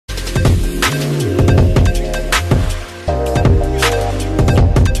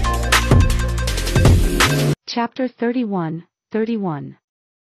Chapter 31-31.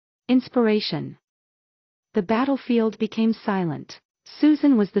 Inspiration. The battlefield became silent.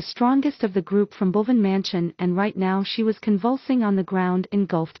 Susan was the strongest of the group from Balvan Mansion, and right now she was convulsing on the ground,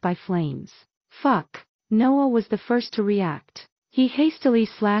 engulfed by flames. Fuck. Noah was the first to react. He hastily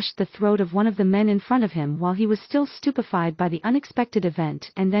slashed the throat of one of the men in front of him while he was still stupefied by the unexpected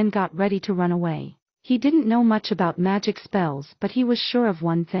event, and then got ready to run away. He didn't know much about magic spells, but he was sure of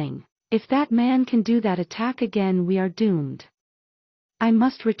one thing. If that man can do that attack again, we are doomed. I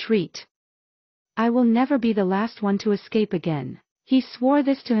must retreat. I will never be the last one to escape again. He swore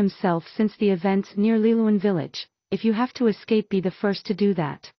this to himself since the events near Liluan village. If you have to escape, be the first to do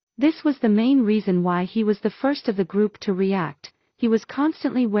that. This was the main reason why he was the first of the group to react. He was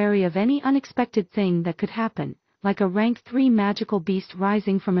constantly wary of any unexpected thing that could happen, like a rank 3 magical beast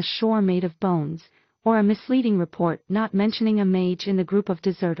rising from a shore made of bones, or a misleading report not mentioning a mage in the group of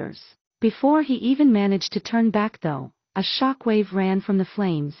deserters. Before he even managed to turn back though, a shockwave ran from the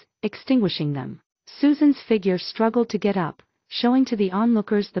flames, extinguishing them. Susan's figure struggled to get up, showing to the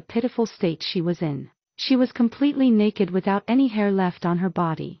onlookers the pitiful state she was in. She was completely naked without any hair left on her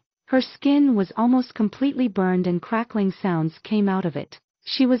body. Her skin was almost completely burned and crackling sounds came out of it.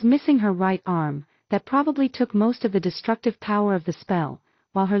 She was missing her right arm, that probably took most of the destructive power of the spell,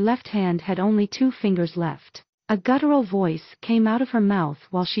 while her left hand had only 2 fingers left. A guttural voice came out of her mouth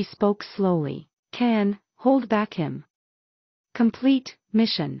while she spoke slowly. Hold back him. Complete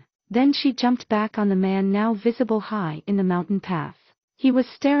mission. Then she jumped back on the man now visible high in the mountain path. He was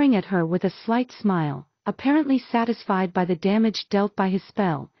staring at her with a slight smile, apparently satisfied by the damage dealt by his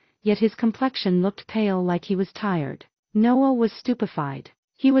spell, yet his complexion looked pale, like he was tired. Noah was stupefied.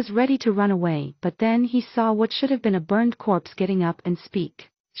 He was ready to run away, but then he saw what should have been a burned corpse getting up and speak.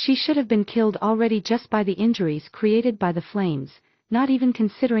 She should have been killed already just by the injuries created by the flames, not even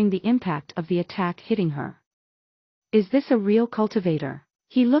considering the impact of the attack hitting her. Is this a real cultivator?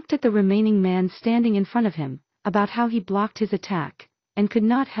 He looked at the remaining man standing in front of him, about how he blocked his attack, and could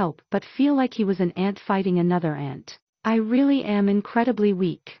not help but feel like he was an ant fighting another ant. I really am incredibly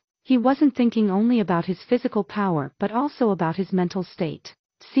weak. He wasn't thinking only about his physical power but also about his mental state.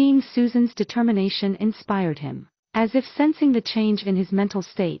 Seeing Susan's determination inspired him. As if sensing the change in his mental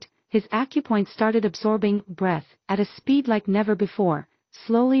state, his acupoint started absorbing breath at a speed like never before,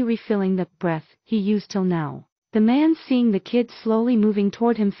 slowly refilling the breath he used till now. The man, seeing the kid slowly moving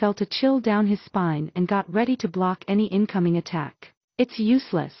toward him, felt a chill down his spine and got ready to block any incoming attack. It's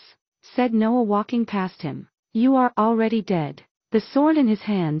useless, said Noah, walking past him. You are already dead. The sword in his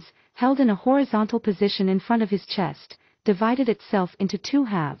hands, held in a horizontal position in front of his chest, divided itself into 2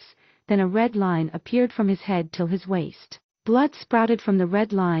 halves, then a red line appeared from his head till his waist. Blood sprouted from the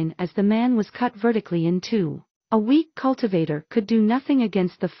red line as the man was cut vertically in 2. A weak cultivator could do nothing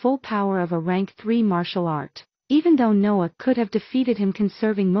against the full power of a rank 3 martial art. Even though Noah could have defeated him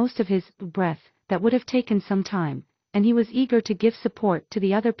conserving most of his breath, that would have taken some time, and he was eager to give support to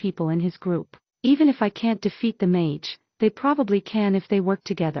the other people in his group. Even if I can't defeat the mage, they probably can if they work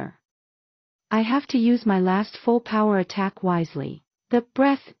together. I have to use my last full power attack wisely. The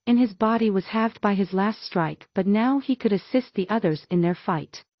breath in his body was halved by his last strike, but now he could assist the others in their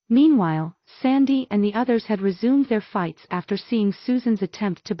fight. Meanwhile, Sandy and the others had resumed their fights after seeing Susan's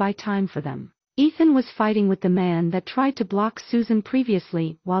attempt to buy time for them. Ethan was fighting with the man that tried to block Susan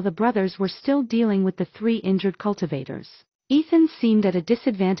previously, while the brothers were still dealing with the 3 injured cultivators. Ethan seemed at a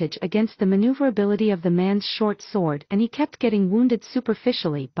disadvantage against the maneuverability of the man's short sword, and he kept getting wounded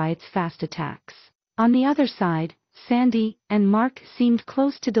superficially by its fast attacks. On the other side, Sandy and Mark seemed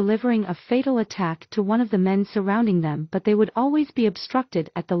close to delivering a fatal attack to one of the men surrounding them, but they would always be obstructed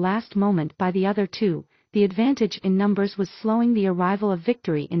at the last moment by the other 2. The advantage in numbers was slowing the arrival of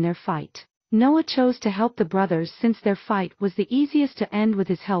victory in their fight. Noah chose to help the brothers since their fight was the easiest to end with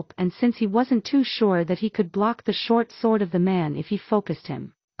his help, and since he wasn't too sure that he could block the short sword of the man if he focused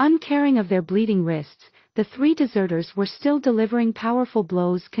him. Uncaring of their bleeding wrists, the 3 deserters were still delivering powerful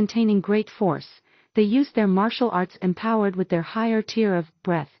blows containing great force. They used their martial arts empowered with their higher tier of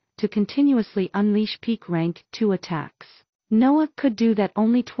breath to continuously unleash peak rank 2 attacks. Noah could do that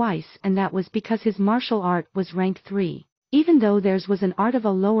only twice, and that was because his martial art was rank 3. Even though theirs was an art of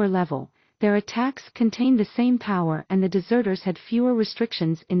a lower level, their attacks contained the same power and the deserters had fewer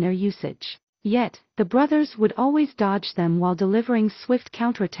restrictions in their usage. Yet, the brothers would always dodge them while delivering swift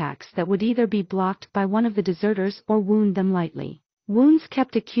counterattacks that would either be blocked by one of the deserters or wound them lightly. Wounds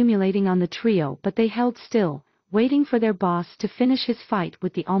kept accumulating on the trio, but they held still, waiting for their boss to finish his fight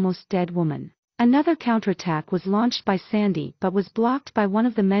with the almost dead woman. Another counterattack was launched by Sandy but was blocked by one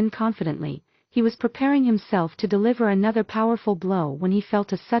of the men confidently. He was preparing himself to deliver another powerful blow when he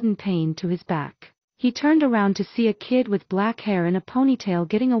felt a sudden pain to his back. He turned around to see a kid with black hair in a ponytail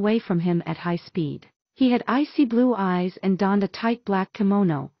getting away from him at high speed. He had icy blue eyes and donned a tight black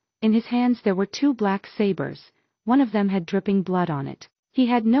kimono. In his hands there were two black sabers, one of them had dripping blood on it. He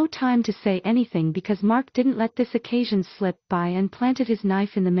had no time to say anything because Mark didn't let this occasion slip by and planted his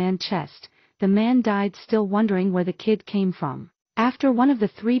knife in the man's chest. The man died still wondering where the kid came from. After one of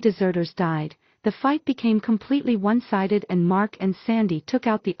the three deserters died, the fight became completely one-sided and Mark and Sandy took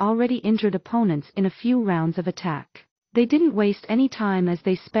out the already injured opponents in a few rounds of attack. They didn't waste any time as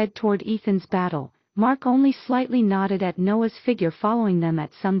they sped toward Ethan's battle. Mark only slightly nodded at Noah's figure following them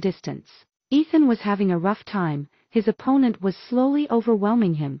at some distance. Ethan was having a rough time. His opponent was slowly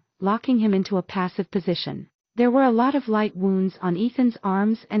overwhelming him, locking him into a passive position. There were a lot of light wounds on Ethan's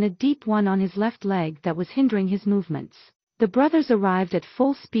arms and a deep one on his left leg that was hindering his movements. The brothers arrived at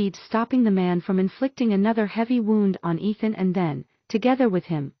full speed, stopping the man from inflicting another heavy wound on Ethan and then, together with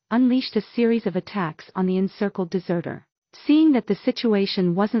him, unleashed a series of attacks on the encircled deserter. Seeing that the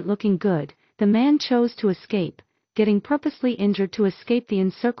situation wasn't looking good, the man chose to escape, getting purposely injured to escape the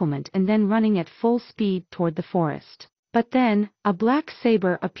encirclement and then running at full speed toward the forest. But then, a black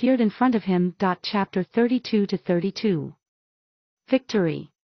saber appeared in front of him. Chapter 32-32.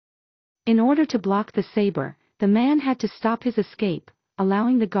 Victory. In order to block the saber, the man had to stop his escape,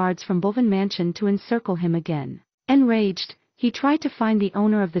 allowing the guards from Balvan Mansion to encircle him again. Enraged, he tried to find the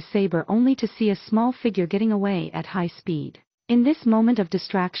owner of the saber only to see a small figure getting away at high speed. In this moment of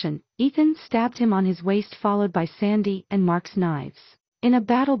distraction, Ethan stabbed him on his waist, followed by Sandy and Mark's knives. In a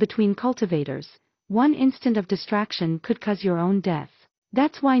battle between cultivators, one instant of distraction could cause your own death.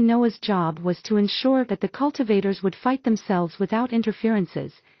 That's why Noah's job was to ensure that the cultivators would fight themselves without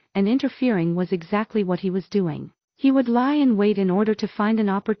interferences, and interfering was exactly what he was doing. He would lie in wait in order to find an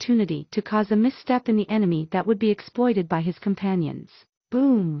opportunity to cause a misstep in the enemy that would be exploited by his companions.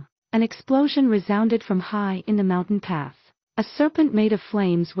 Boom! An explosion resounded from high in the mountain path. A serpent made of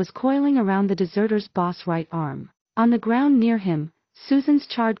flames was coiling around the deserter's boss' right arm. On the ground near him, Susan's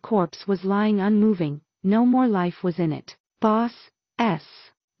charred corpse was lying unmoving, no more life was in it. Boss, S.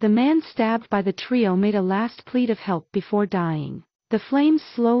 The man stabbed by the trio made a last plea of help before dying. The flames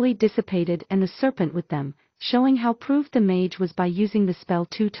slowly dissipated and the serpent with them, showing how proved the mage was by using the spell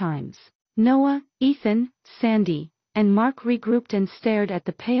 2 times. Noah, Ethan, Sandy, and Mark regrouped and stared at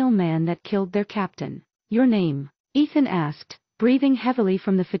the pale man that killed their captain. Your name? Ethan asked, breathing heavily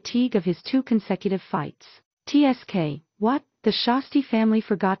from the fatigue of his 2 consecutive fights. TSK, what? The Shasti family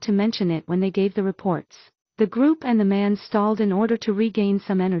forgot to mention it when they gave the reports. The group and the man stalled in order to regain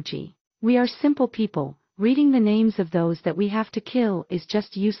some energy. We are simple people. Reading the names of those that we have to kill is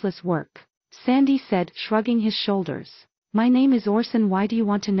just useless work, Sandy said, shrugging his shoulders. My name is Whoreson. Why do you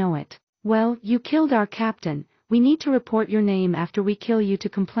want to know it? Well, you killed our captain. We need to report your name after we kill you to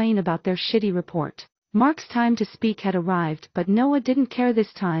complain about their shitty report. Mark's time to speak had arrived, but Noah didn't care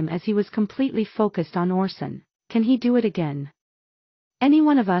this time as he was completely focused on Whoreson. Can he do it again? Any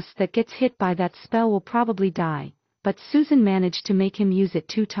one of us that gets hit by that spell will probably die, but Susan managed to make him use it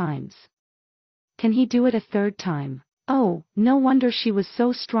 2 times. Can he do it a 3rd time? Oh, no wonder she was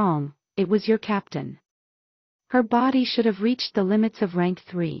so strong. It was your captain. Her body should have reached the limits of rank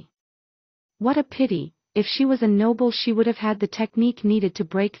 3. What a pity. If she was a noble she would have had the technique needed to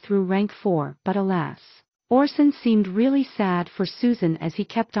break through rank 4, but alas. Whoreson seemed really sad for Susan as he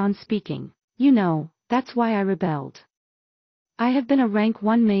kept on speaking. You know, that's why I rebelled. I have been a rank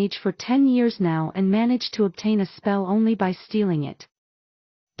 1 mage for 10 years now and managed to obtain a spell only by stealing it.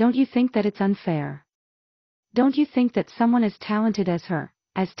 Don't you think that it's unfair? Don't you think that someone as talented as her,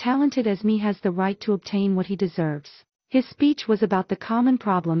 as talented as me, has the right to obtain what he deserves? His speech was about the common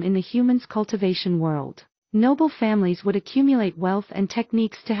problem in the humans' cultivation world. Noble families would accumulate wealth and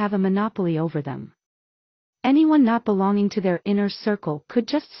techniques to have a monopoly over them. Anyone not belonging to their inner circle could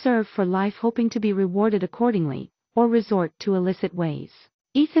just serve for life, hoping to be rewarded accordingly, or resort to illicit ways.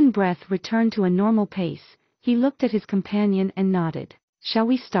 Ethan's breath returned to a normal pace. He looked at his companion and nodded. Shall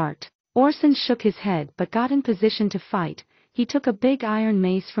we start? Whoreson shook his head but got in position to fight. He took a big iron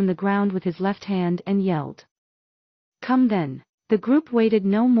mace from the ground with his left hand and yelled. Come then. The group waited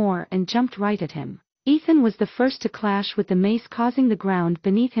no more and jumped right at him. Ethan was the first to clash with the mace, causing the ground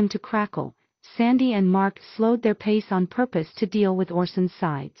beneath him to crackle. Sandy and Mark slowed their pace on purpose to deal with Whoreson's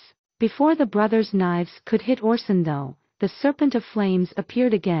sides. Before the brothers' knives could hit Whoreson though, the serpent of flames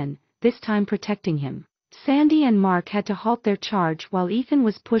appeared again, this time protecting him. Sandy and Mark had to halt their charge while Ethan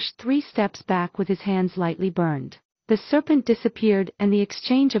was pushed 3 steps back with his hands lightly burned. The serpent disappeared and the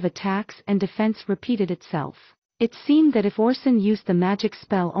exchange of attacks and defense repeated itself. It seemed that if Whoreson used the magic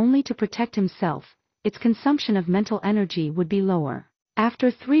spell only to protect himself, its consumption of mental energy would be lower.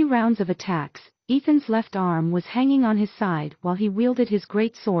 After 3 rounds of attacks, Ethan's left arm was hanging on his side while he wielded his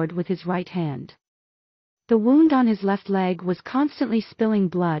great sword with his right hand. The wound on his left leg was constantly spilling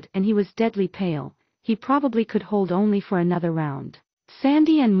blood and he was deadly pale. He probably could hold only for another round.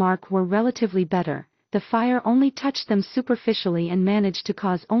 Sandy and Mark were relatively better. The fire only touched them superficially and managed to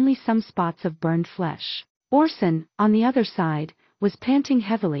cause only some spots of burned flesh. Whoreson, on the other side, was panting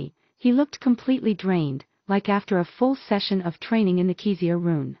heavily. He looked completely drained, like after a full session of training in the Kezia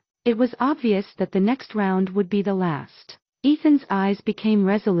rune. It was obvious that the next round would be the last. Ethan's eyes became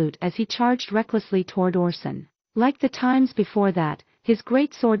resolute as he charged recklessly toward Whoreson. Like the times before that, his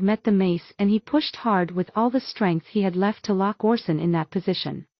great sword met the mace and he pushed hard with all the strength he had left to lock Whoreson in that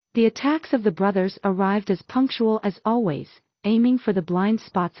position. The attacks of the brothers arrived as punctual as always, aiming for the blind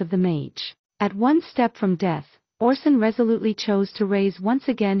spots of the mage. At one step from death, Whoreson resolutely chose to raise once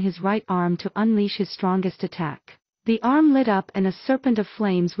again his right arm to unleash his strongest attack. The arm lit up and a serpent of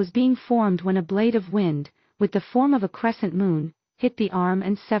flames was being formed when a blade of wind, with the form of a crescent moon, hit the arm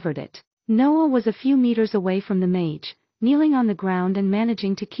and severed it. Noah was a few meters away from the mage, kneeling on the ground and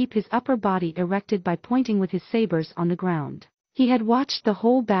managing to keep his upper body erected by pointing with his sabers on the ground. He had watched the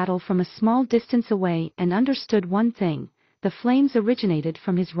whole battle from a small distance away and understood one thing: the flames originated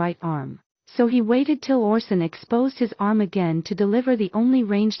from his right arm. So he waited till Whoreson exposed his arm again to deliver the only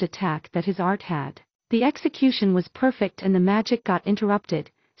ranged attack that his art had. The execution was perfect and the magic got interrupted.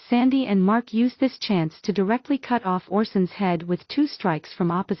 Sandy and Mark used this chance to directly cut off Whoreson's head with 2 strikes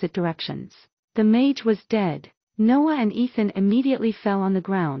from opposite directions. The mage was dead. Noah and Ethan immediately fell on the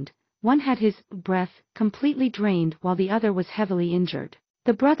ground. One had his breath completely drained while the other was heavily injured.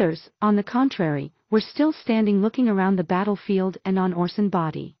 The brothers, on the contrary, were still standing looking around the battlefield and on Whoreson's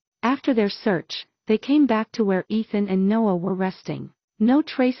body. After their search, they came back to where Ethan and Noah were resting. No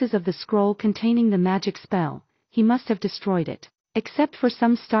traces of the scroll containing the magic spell. He must have destroyed it. Except for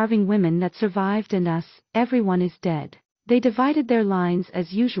some starving women that survived and us, everyone is dead. They divided their lines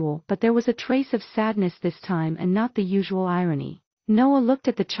as usual, but there was a trace of sadness this time and not the usual irony. Noah looked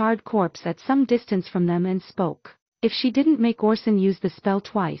at the charred corpse at some distance from them and spoke. If she didn't make Whoreson use the spell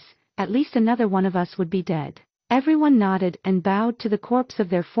twice, at least another one of us would be dead. Everyone nodded and bowed to the corpse of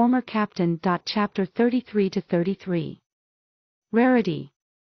their former captain. Chapter 33-33. Rarity.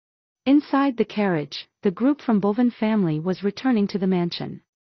 Inside the carriage, the group from Balvan family was returning to the mansion.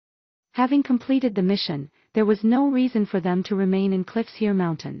 Having completed the mission, there was no reason for them to remain in Cliffshere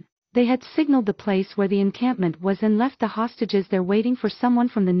Mountain. They had signaled the place where the encampment was and left the hostages there waiting for someone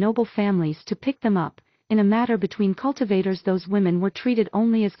from the noble families to pick them up. In a matter between cultivators, those women were treated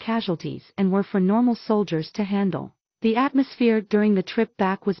only as casualties and were for normal soldiers to handle. The atmosphere during the trip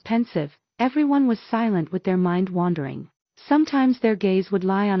back was pensive. Everyone was silent with their mind wandering. Sometimes their gaze would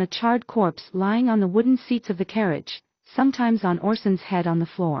lie on a charred corpse lying on the wooden seats of the carriage, sometimes on Whoreson's head on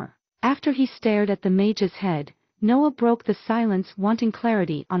the floor. After he stared at the mage's head, Noah broke the silence, wanting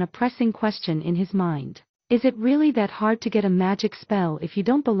clarity on a pressing question in his mind. Is it really that hard to get a magic spell if you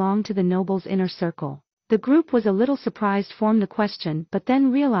don't belong to the noble's inner circle? The group was a little surprised formed the question, but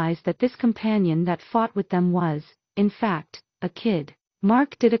then realized that this companion that fought with them was, in fact, a kid.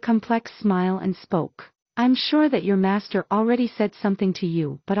 Mark did a complex smile and spoke. I'm sure that your master already said something to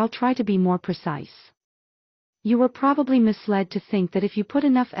you, but I'll try to be more precise. You were probably misled to think that if you put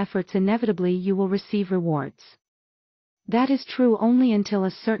enough efforts inevitably you will receive rewards. That is true only until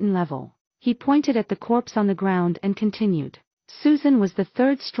a certain level. He pointed at the corpse on the ground and continued. Susan was the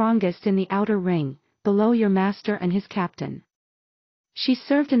 3rd strongest in the outer ring, below your master and his captain. She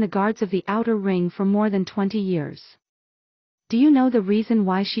served in the guards of the outer ring for more than 20 years. Do you know the reason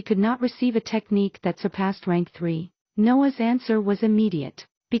why she could not receive a technique that surpassed rank 3? Noah's answer was immediate.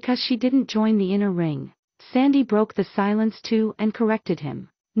 Because she didn't join the inner ring. Sandy broke the silence too and corrected him.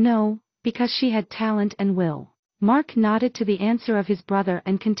 No, because she had talent and will. Mark nodded to the answer of his brother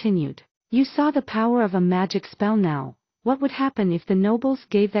and continued. You saw the power of a magic spell now. What would happen if the nobles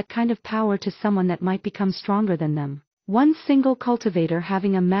gave that kind of power to someone that might become stronger than them? One single cultivator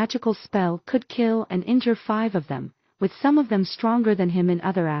having a magical spell could kill and injure 5 of them, with some of them stronger than him in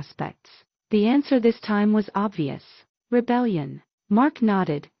other aspects. The answer this time was obvious. Rebellion. Mark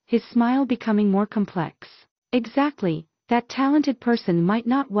nodded, his smile becoming more complex. Exactly, that talented person might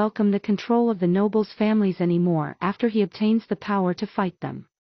not welcome the control of the nobles' families anymore after he obtains the power to fight them.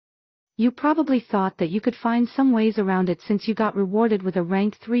 You probably thought that you could find some ways around it since you got rewarded with a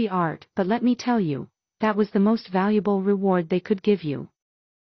rank 3 art, but let me tell you, that was the most valuable reward they could give you.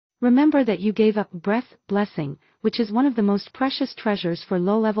 Remember that you gave up breath, blessing, which is one of the most precious treasures for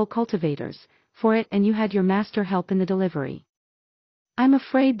low-level cultivators, for it, and you had your master help in the delivery. I'm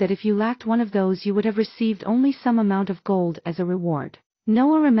afraid that if you lacked one of those you would have received only some amount of gold as a reward.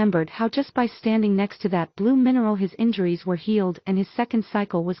 Noah remembered how just by standing next to that blue mineral his injuries were healed and his second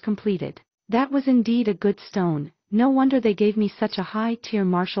cycle was completed. That was indeed a good stone, no wonder they gave me such a high-tier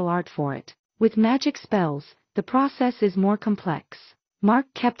martial art for it. With magic spells, the process is more complex. Mark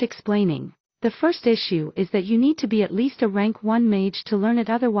kept explaining. The first issue is that you need to be at least a rank 1 mage to learn it,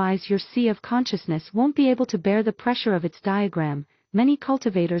 otherwise your sea of consciousness won't be able to bear the pressure of its diagram. Many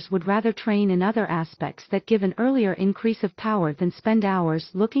cultivators would rather train in other aspects that give an earlier increase of power than spend hours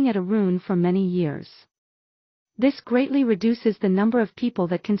looking at a rune for many years. This greatly reduces the number of people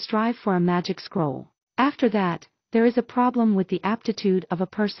that can strive for a magic scroll. After that, there is a problem with the aptitude of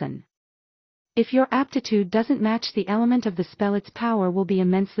a person. If your aptitude doesn't match the element of the spell, its power will be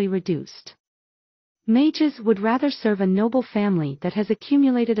immensely reduced. Mages would rather serve a noble family that has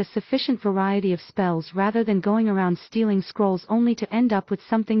accumulated a sufficient variety of spells rather than going around stealing scrolls only to end up with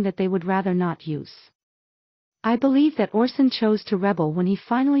something that they would rather not use. I believe that whoreson chose to rebel when he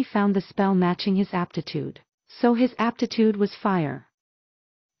finally found the spell matching his aptitude. So his aptitude was fire.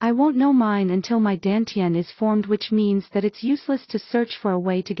 I won't know mine until my dantian is formed, which means that it's useless to search for a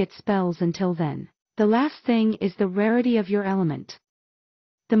way to get spells until then. The last thing is the rarity of your element.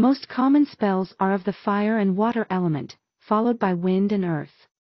 The most common spells are of the fire and water element, followed by wind and earth.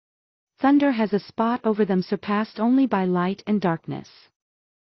 Thunder has a spot over them surpassed only by light and darkness.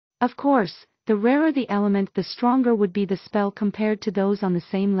 Of course, the rarer the element, the stronger would be the spell compared to those on the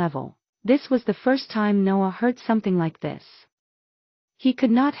same level. This was the first time Noah heard something like this. He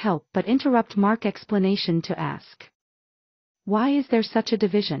could not help but interrupt Mark's explanation to ask, "Why is there such a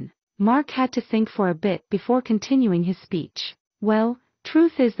division?" Mark had to think for a bit before continuing his speech. Well,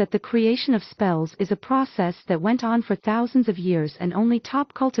 truth is that the creation of spells is a process that went on for thousands of years, and only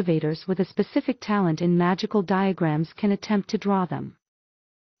top cultivators with a specific talent in magical diagrams can attempt to draw them.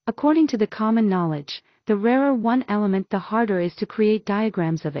 According to the common knowledge, the rarer one element, the harder is to create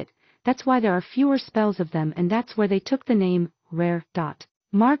diagrams of it. That's why there are fewer spells of them, and that's where they took the name, rare.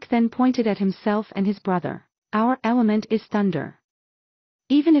 Mark then pointed at himself and his brother. Our element is thunder.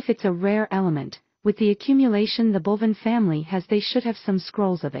 Even if it's a rare element, with the accumulation the Balvan family has, they should have some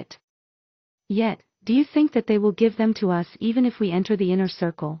scrolls of it. Yet, do you think that they will give them to us even if we enter the inner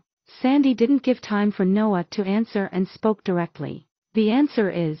circle? Sandy didn't give time for Noah to answer and spoke directly. The answer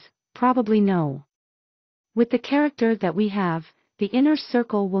is, probably no. With the character that we have, the inner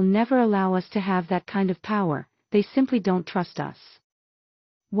circle will never allow us to have that kind of power. They simply don't trust us.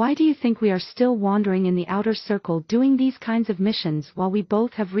 Why do you think we are still wandering in the outer circle doing these kinds of missions while we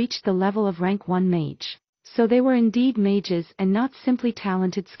both have reached the level of rank 1 mage? So they were indeed mages and not simply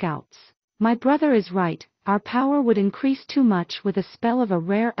talented scouts. My brother is right, our power would increase too much with a spell of a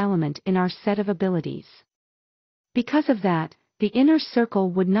rare element in our set of abilities. Because of that, the inner circle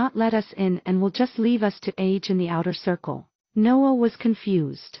would not let us in and will just leave us to age in the outer circle. Noah was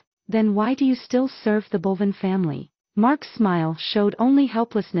confused. Then why do you still serve the Balvan family? Mark's smile showed only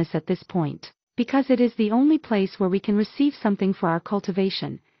helplessness at this point. Because it is the only place where we can receive something for our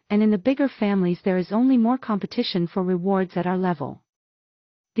cultivation, and in the bigger families there is only more competition for rewards at our level.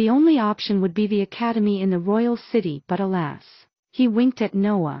 The only option would be the academy in the royal city, but alas. He winked at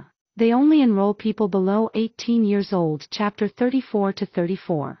Noah. They only enroll people below 18 years old. Chapter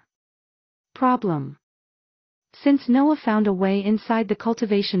 34-34. Problem. Since Noah found a way inside the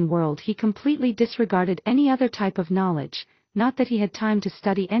cultivation world, he completely disregarded any other type of knowledge, not that he had time to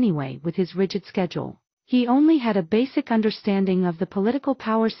study anyway with his rigid schedule. He only had a basic understanding of the political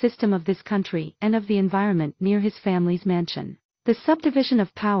power system of this country and of the environment near his family's mansion. The subdivision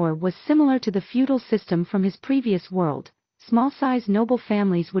of power was similar to the feudal system from his previous world. Small-size noble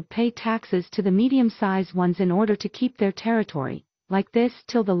families would pay taxes to the medium-sized ones in order to keep their territory, like this,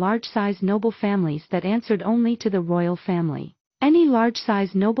 till the large-size noble families that answered only to the royal family. Any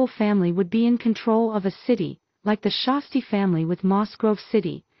large-size noble family would be in control of a city, like the Shasti family with Moss Grove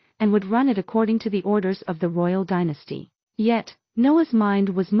City, and would run it according to the orders of the royal dynasty. Yet, Noah's mind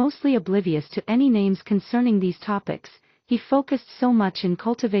was mostly oblivious to any names concerning these topics. He focused so much in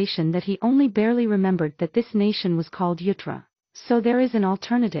cultivation that he only barely remembered that this nation was called Utra. So there is an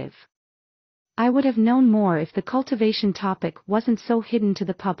alternative. I would have known more if the cultivation topic wasn't so hidden to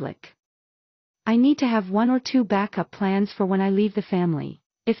the public. I need to have 1 or 2 backup plans for when I leave the family.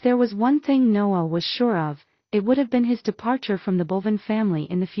 If there was one thing Noah was sure of, it would have been his departure from the Balvan family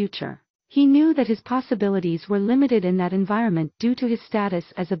in the future. He knew that his possibilities were limited in that environment due to his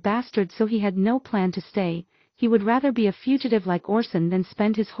status as a bastard, so he had no plan to stay. He would rather be a fugitive like whoreson than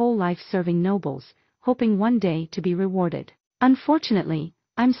spend his whole life serving nobles, hoping one day to be rewarded. Unfortunately,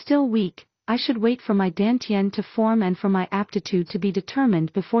 I'm still weak. I should wait for my dantian to form and for my aptitude to be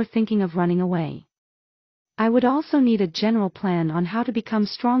determined before thinking of running away. I would also need a general plan on how to become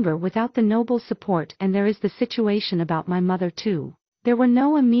stronger without the noble support, and there is the situation about my mother too. There were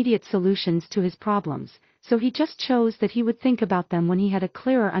no immediate solutions to his problems, so he just chose that he would think about them when he had a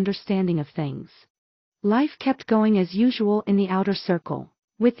clearer understanding of things. Life kept going as usual in the outer circle.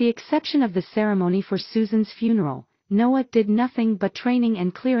 With the exception of the ceremony for Susan's funeral, Noah did nothing but training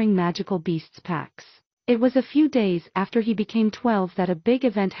and clearing magical beasts packs. It was a few days after he became 12 that a big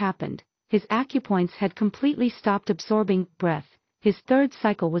event happened. His acupoints had completely stopped absorbing breath. His third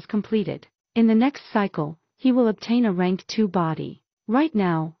cycle was completed. In the next cycle, he will obtain a rank 2 body. Right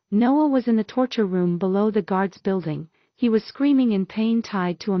now, Noah was in the torture room below the guards building. He was screaming in pain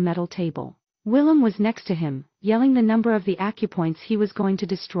tied to a metal table. Willem was next to him, yelling the number of the acupoints he was going to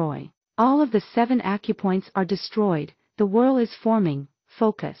destroy. All of the 7 acupoints are destroyed. The whirl is forming.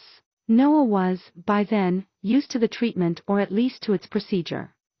 Focus. Noah was, by then, used to the treatment, or at least to its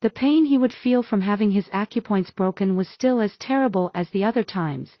procedure. The pain he would feel from having his acupoints broken was still as terrible as the other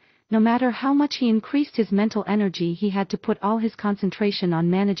times. No matter how much he increased his mental energy, he had to put all his concentration on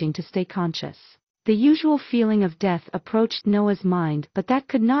managing to stay conscious. The usual feeling of death approached Noah's mind, but that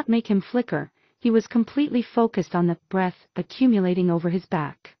could not make him flicker. He was completely focused on the breath accumulating over his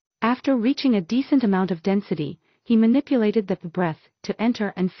back. After reaching a decent amount of density, he manipulated the breath to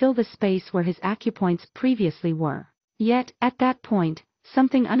enter and fill the space where his acupoints previously were. Yet, at that point,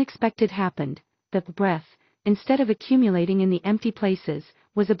 something unexpected happened. The breath, instead of accumulating in the empty places,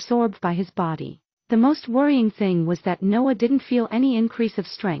 was absorbed by his body. The most worrying thing was that Noah didn't feel any increase of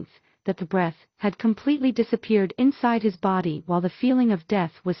strength, that the breath had completely disappeared inside his body while the feeling of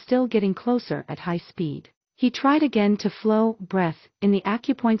death was still getting closer at high speed. He tried again to flow breath in the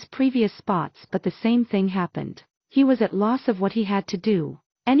acupoint's previous spots, but the same thing happened. He was at loss of what he had to do.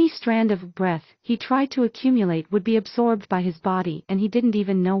 Any strand of breath he tried to accumulate would be absorbed by his body, and he didn't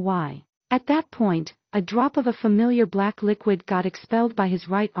even know why. At that point, a drop of a familiar black liquid got expelled by his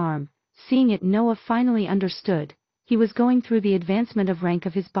right arm. Seeing it, Noah finally understood. He was going through the advancement of rank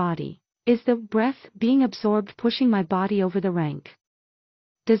of his body. Is the breath being absorbed pushing my body over the rank?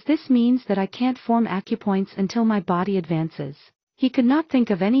 Does this mean that I can't form acupoints until my body advances? He could not think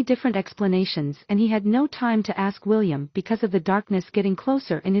of any different explanations, and he had no time to ask William because of the darkness getting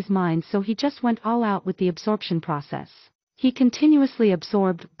closer in his mind, so he just went all out with the absorption process. He continuously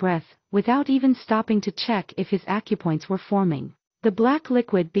absorbed breath, without even stopping to check if his acupoints were forming. The black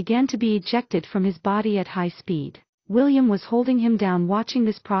liquid began to be ejected from his body at high speed. William was holding him down, watching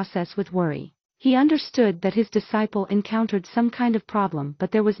this process with worry. He understood that his disciple encountered some kind of problem,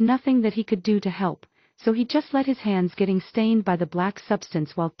 but there was nothing that he could do to help, so he just let his hands getting stained by the black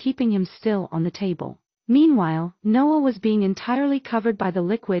substance while keeping him still on the table. Meanwhile, Noah was being entirely covered by the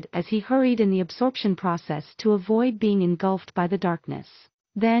liquid as he hurried in the absorption process to avoid being engulfed by the darkness.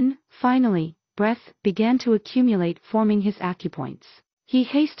 Then, finally, breath began to accumulate, forming his acupoints. He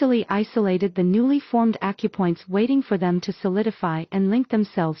hastily isolated the newly formed acupoints, waiting for them to solidify and link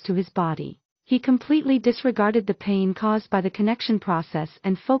themselves to his body. He completely disregarded the pain caused by the connection process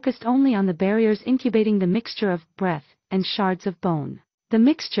and focused only on the barriers incubating the mixture of breath and shards of bone. The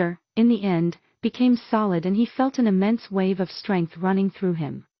mixture, in the end, became solid, and he felt an immense wave of strength running through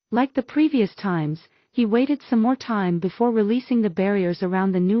him. Like the previous times, he waited some more time before releasing the barriers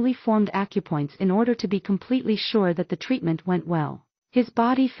around the newly formed acupoints in order to be completely sure that the treatment went well. His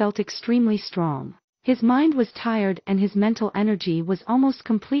body felt extremely strong. His mind was tired and his mental energy was almost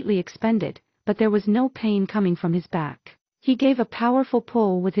completely expended, but there was no pain coming from his back. He gave a powerful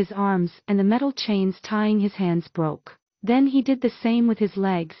pull with his arms, and the metal chains tying his hands broke. Then he did the same with his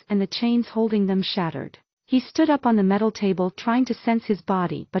legs, and the chains holding them shattered. He stood up on the metal table trying to sense his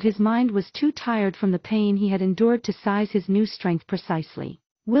body, but his mind was too tired from the pain he had endured to size his new strength precisely.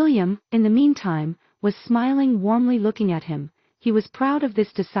 William, in the meantime, was smiling warmly, looking at him. He was proud of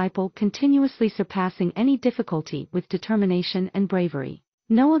this disciple continuously surpassing any difficulty with determination and bravery.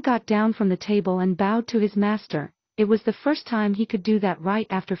 Noah got down from the table and bowed to his master. It was the first time he could do that right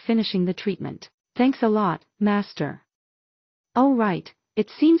after finishing the treatment. Thanks a lot, master. Oh right, it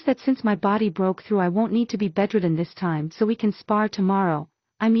seems that since my body broke through I won't need to be bedridden this time, so we can spar tomorrow.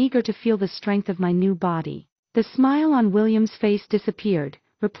 I'm eager to feel the strength of my new body. The smile on William's face disappeared,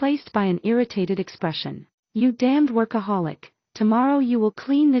 replaced by an irritated expression. You damned workaholic, tomorrow you will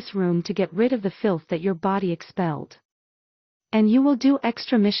clean this room to get rid of the filth that your body expelled. And you will do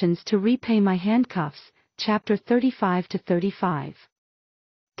extra missions to repay my handcuffs. Chapter 35-35.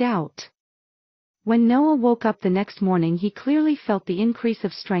 Doubt. When Noah woke up the next morning, he clearly felt the increase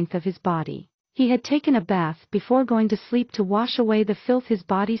of strength of his body. He had taken a bath before going to sleep to wash away the filth his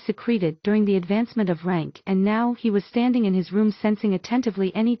body secreted during the advancement of rank, and now he was standing in his room sensing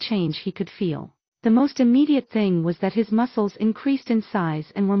attentively any change he could feel. The most immediate thing was that his muscles increased in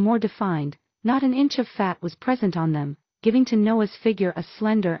size and were more defined, not an inch of fat was present on them, giving to Noah's figure a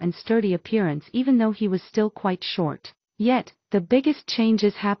slender and sturdy appearance even though he was still quite short. Yet, the biggest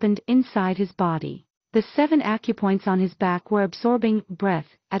changes happened inside his body. The 7 acupoints on his back were absorbing breath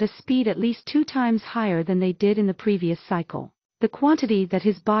at a speed at least 2 times higher than they did in the previous cycle. The quantity that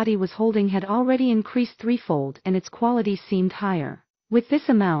his body was holding had already increased threefold and its quality seemed higher. With this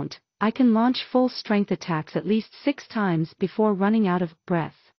amount, I can launch full-strength attacks at least 6 times before running out of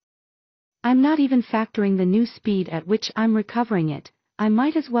breath. I'm not even factoring the new speed at which I'm recovering it. I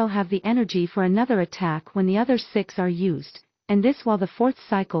might as well have the energy for another attack when the other 6 are used, and this while the 4th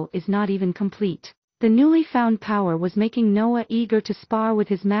cycle is not even complete. The newly found power was making Noah eager to spar with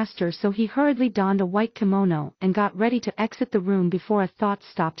his master, so he hurriedly donned a white kimono and got ready to exit the room before a thought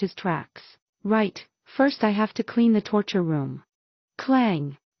stopped his tracks. Right, first I have to clean the torture room.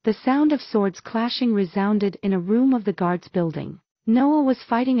 Clang! The sound of swords clashing resounded in a room of the guards building. Noah was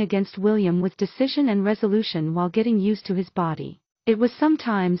fighting against William with decision and resolution while getting used to his body. It was some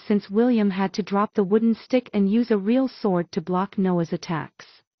time since William had to drop the wooden stick and use a real sword to block Noah's attacks.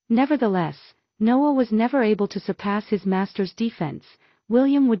 Nevertheless, Noah was never able to surpass his master's defense.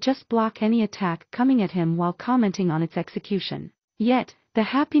 William would just block any attack coming at him while commenting on its execution. Yet, the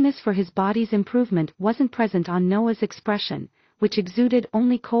happiness for his body's improvement wasn't present on Noah's expression, which exuded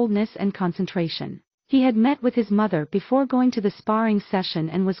only coldness and concentration. He had met with his mother before going to the sparring session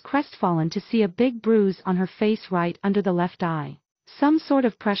and was crestfallen to see a big bruise on her face right under the left eye. Some sort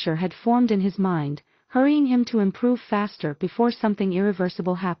of pressure had formed in his mind, hurrying him to improve faster before something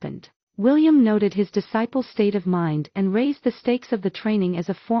irreversible happened. William noted his disciple's state of mind and raised the stakes of the training as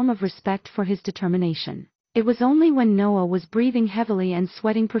a form of respect for his determination. It was only when Noah was breathing heavily and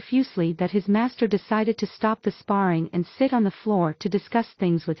sweating profusely that his master decided to stop the sparring and sit on the floor to discuss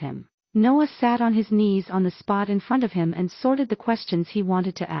things with him. Noah sat on his knees on the spot in front of him and sorted the questions he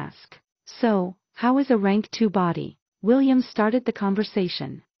wanted to ask. So, how is a rank 2 body? William started the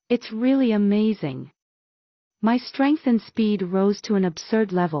conversation. It's really amazing. My strength and speed rose to an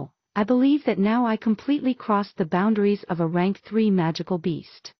absurd level. I believe that now I completely crossed the boundaries of a rank 3 magical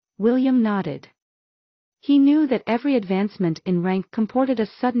beast. William nodded. He knew that every advancement in rank comported a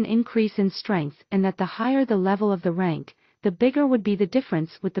sudden increase in strength and that the higher the level of the rank, the bigger would be the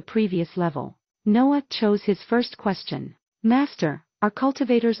difference with the previous level. Noah chose his first question. Master, are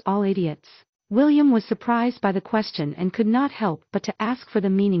cultivators all idiots? William was surprised by the question and could not help but to ask for the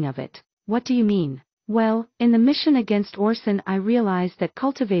meaning of it. What do you mean? Well, in the mission against whoreson I realized that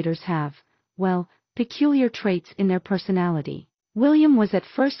cultivators have, well, peculiar traits in their personality. William was at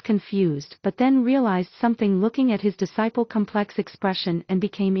first confused but then realized something looking at his disciple's complex expression and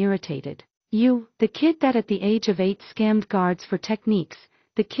became irritated. You, the kid that at the age of 8 scammed guards for techniques,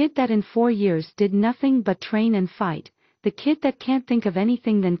 the kid that in 4 years did nothing but train and fight, the kid that can't think of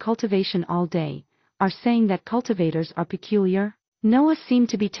anything than cultivation all day, are saying that cultivators are peculiar? Noah seemed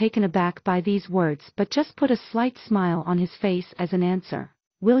to be taken aback by these words but just put a slight smile on his face as an answer.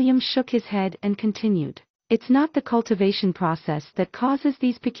 William shook his head and continued. It's not the cultivation process that causes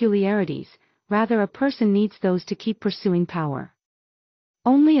these peculiarities, rather a person needs those to keep pursuing power.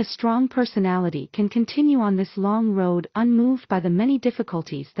 Only a strong personality can continue on this long road unmoved by the many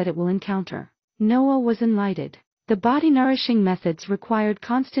difficulties that it will encounter. Noah was enlightened. The body-nourishing methods required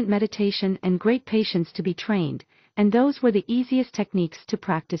constant meditation and great patience to be trained, and those were the easiest techniques to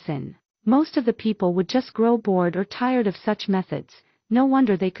practice in. Most of the people would just grow bored or tired of such methods. No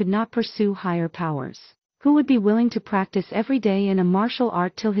wonder they could not pursue higher powers. Who would be willing to practice every day in a martial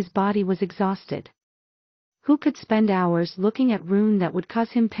art till his body was exhausted? Who could spend hours looking at rune that would cause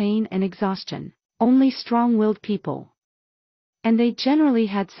him pain and exhaustion? Only strong-willed people. And they generally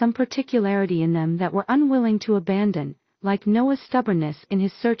had some particularity in them that were unwilling to abandon, like Noah's stubbornness in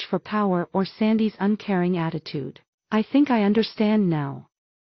his search for power or Sandy's uncaring attitude. I think I understand now.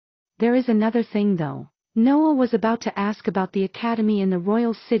 There is another thing though. Noah was about to ask about the academy in the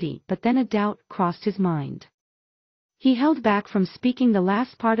royal city but then a doubt crossed his mind. He held back from speaking the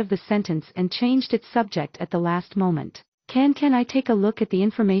last part of the sentence and changed its subject at the last moment. Can I take a look at the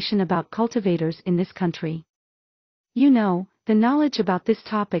information about cultivators in this country? You know, the knowledge about this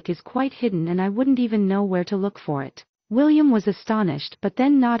topic is quite hidden and I wouldn't even know where to look for it. William was astonished but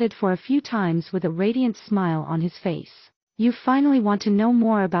then nodded for a few times with a radiant smile on his face. You finally want to know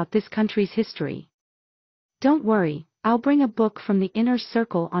more about this country's history. Don't worry, I'll bring a book from the inner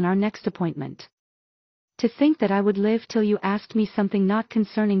circle on our next appointment. To think that I would live till you asked me something not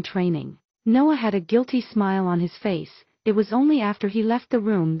concerning training. Noah had a guilty smile on his face. It was only after he left the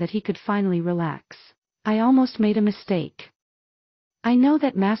room that he could finally relax. I almost made a mistake. I know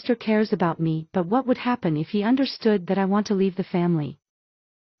that Master cares about me, but what would happen if he understood that I want to leave the family?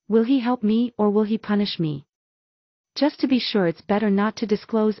 Will he help me or will he punish me? Just to be sure, it's better not to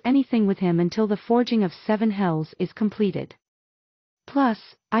disclose anything with him until the forging of 7 hells is completed. Plus,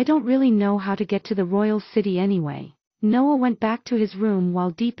 I don't really know how to get to the royal city anyway. Noah went back to his room while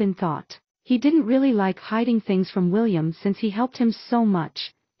deep in thought. He didn't really like hiding things from William since he helped him so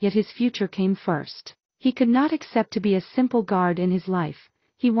much, yet his future came first. He could not accept to be a simple guard in his life.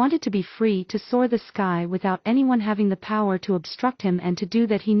 He wanted to be free to soar the sky without anyone having the power to obstruct him, and to do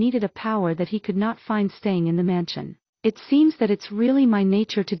that he needed a power that he could not find staying in the mansion. It seems that it's really my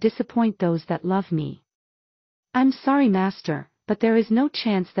nature to disappoint those that love me. I'm sorry, Master, but there is no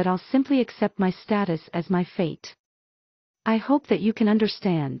chance that I'll simply accept my status as my fate. I hope that you can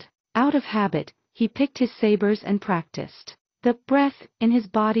understand. Out of habit, he picked his sabers and practiced. The breath in his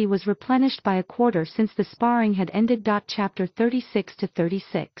body was replenished by a quarter since the sparring had ended. Chapter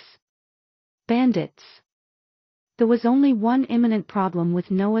 36-36. Bandits. There was only one imminent problem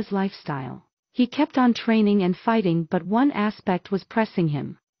with Noah's lifestyle. He kept on training and fighting, but one aspect was pressing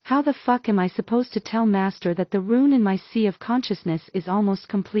him. How the fuck am I supposed to tell Master that the rune in my sea of consciousness is almost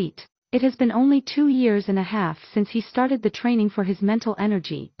complete? It has been only 2.5 years since he started the training for his mental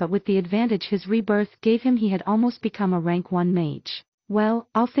energy, but with the advantage his rebirth gave him, he had almost become a rank 1 mage. Well,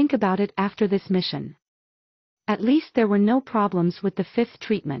 I'll think about it after this mission. At least there were no problems with the 5th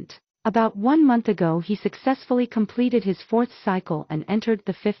treatment. About 1 month ago he successfully completed his 4th cycle and entered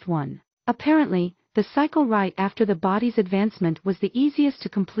the 5th one. Apparently, the cycle right after the body's advancement was the easiest to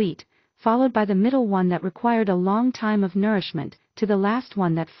complete, followed by the middle one that required a long time of nourishment, to the last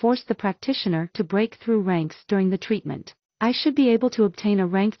one that forced the practitioner to break through ranks during the treatment. I should be able to obtain a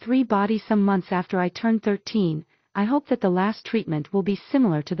rank 3 body some months after I turn 13. I hope that the last treatment will be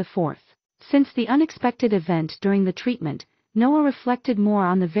similar to the 4th. Since the unexpected event during the treatment, Noah reflected more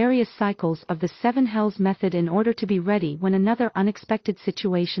on the various cycles of the 7 hells method in order to be ready when another unexpected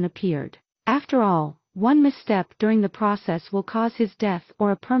situation appeared. After all, one misstep during the process will cause his death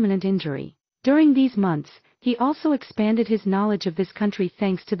or a permanent injury. During these months, he also expanded his knowledge of this country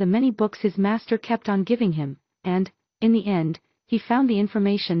thanks to the many books his master kept on giving him, and, in the end, he found the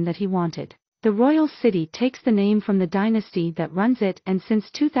information that he wanted. The royal city takes the name from the dynasty that runs it, and since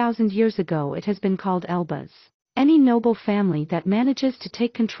 2,000 years ago it has been called Elbas. Any noble family that manages to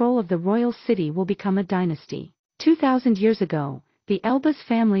take control of the royal city will become a dynasty. 2,000 years ago, the Elbas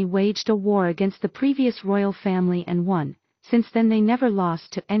family waged a war against the previous royal family and won. Since then they never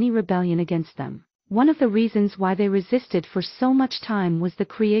lost to any rebellion against them. One of the reasons why they resisted for so much time was the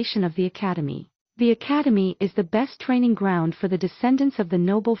creation of the academy. The academy is the best training ground for the descendants of the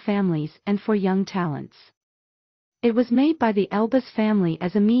noble families and for young talents. It was made by the Elbas family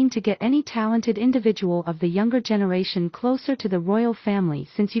as a mean to get any talented individual of the younger generation closer to the royal family,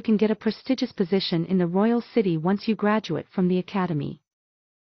 since you can get a prestigious position in the royal city once you graduate from the academy.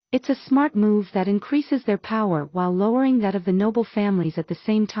 It's a smart move that increases their power while lowering that of the noble families at the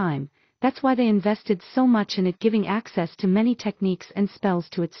same time. That's why they invested so much in it, giving access to many techniques and spells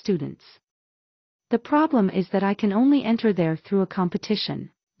to its students. The problem is that I can only enter there through a competition.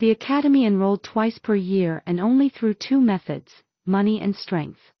 The academy enrolled twice per year and only through 2 methods, money and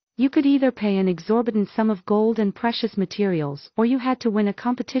strength. You could either pay an exorbitant sum of gold and precious materials, or you had to win a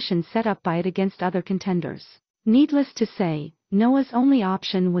competition set up by it against other contenders. Needless to say, Noah's only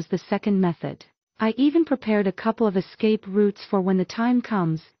option was the second method. I even prepared a couple of escape routes for when the time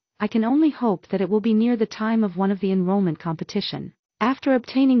comes. I can only hope that it will be near the time of one of the enrollment competition. After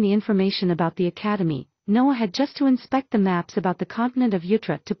obtaining the information about the academy, Noah had just to inspect the maps about the continent of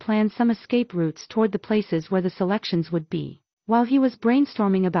Utra to plan some escape routes toward the places where the selections would be. While he was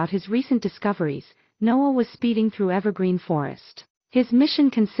brainstorming about his recent discoveries, Noah was speeding through Evergreen Forest. His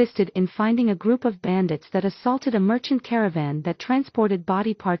mission consisted in finding a group of bandits that assaulted a merchant caravan that transported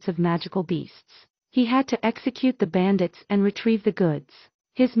body parts of magical beasts. He had to execute the bandits and retrieve the goods.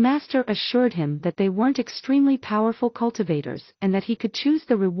 His master assured him that they weren't extremely powerful cultivators and that he could choose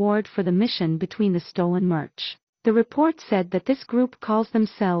the reward for the mission between the stolen merch. The report said that this group calls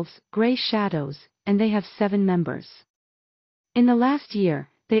themselves Grey Shadows, and they have 7 members. In the last year,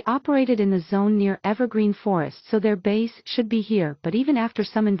 they operated in the zone near Evergreen Forest, so their base should be here, but even after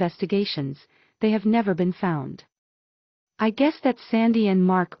some investigations, they have never been found. I guess that Sandy and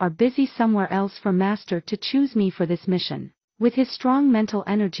Mark are busy somewhere else for Master to choose me for this mission. With his strong mental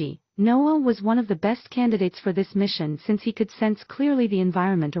energy, Noah was one of the best candidates for this mission since he could sense clearly the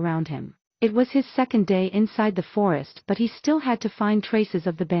environment around him. It was his second day inside the forest, but he still had to find traces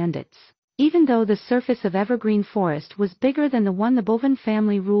of the bandits. Even though the surface of Evergreen Forest was bigger than the one the Balvan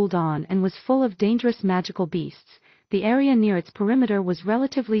family ruled on and was full of dangerous magical beasts, the area near its perimeter was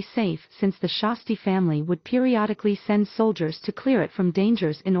relatively safe since the Shasti family would periodically send soldiers to clear it from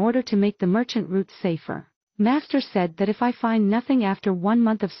dangers in order to make the merchant routes safer. Master said that if I find nothing after 1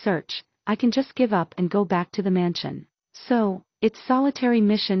 month of search, I can just give up and go back to the mansion. So, its solitary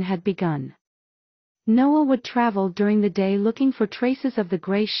mission had begun. Noah would travel during the day looking for traces of the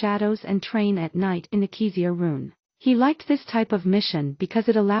gray shadows and train at night in the Kezia rune. He liked this type of mission because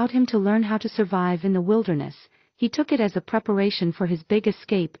it allowed him to learn how to survive in the wilderness. He took it as a preparation for his big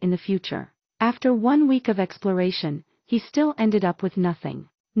escape in the future. After 1 week of exploration, he still ended up with nothing.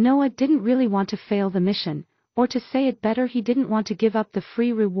 Noah didn't really want to fail the mission, or to say it better, he didn't want to give up the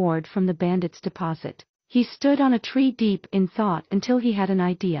free reward from the bandits' deposit. He stood on a tree deep in thought until he had an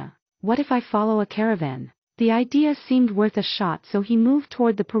idea. What if I follow a caravan? The idea seemed worth a shot, so he moved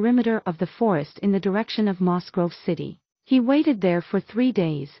toward the perimeter of the forest in the direction of Mossgrove City. He waited there for 3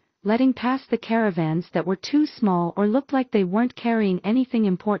 days, letting pass the caravans that were too small or looked like they weren't carrying anything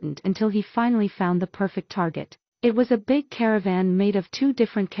important until he finally found the perfect target. It was a big caravan made of 2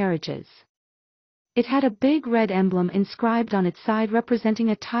 different carriages. It had a big red emblem inscribed on its side representing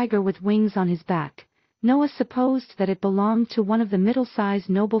a tiger with wings on his back. Noah supposed that it belonged to one of the middle-sized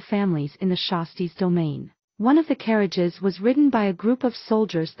noble families in the Shasti's domain. One of the carriages was ridden by a group of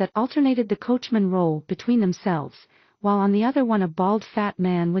soldiers that alternated the coachman role between themselves, while on the other one a bald fat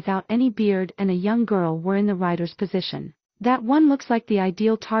man without any beard and a young girl were in the rider's position. That one looks like the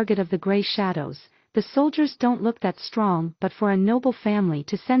ideal target of the gray shadows. The soldiers don't look that strong, but for a noble family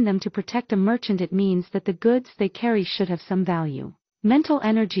to send them to protect a merchant, it means that the goods they carry should have some value. Mental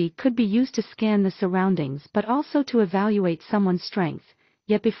energy could be used to scan the surroundings but also to evaluate someone's strength,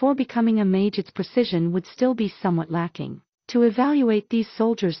 yet before becoming a mage its precision would still be somewhat lacking. To evaluate these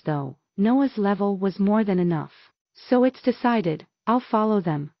soldiers though, Noah's level was more than enough. So it's decided, I'll follow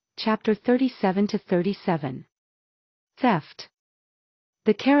them. Chapter 37-37. Theft.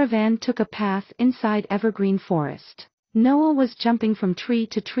 The caravan took a path inside evergreen forest. Noah was jumping from tree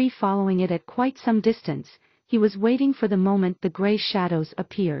to tree following it at quite some distance. He was waiting for the moment the gray shadows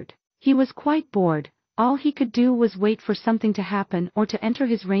appeared. He was quite bored. All he could do was wait for something to happen or to enter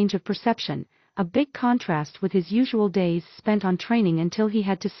his range of perception, a big contrast with his usual days spent on training until he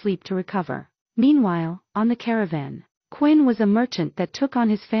had to sleep to recover. Meanwhile, on the caravan, Quinn was a merchant that took on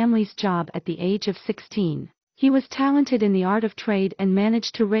his family's job at the age of 16. He was talented in the art of trade and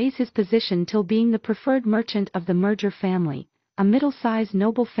managed to raise his position till being the preferred merchant of the Merger family, a middle-sized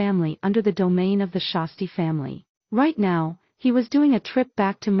noble family under the domain of the Shasti family. Right now, he was doing a trip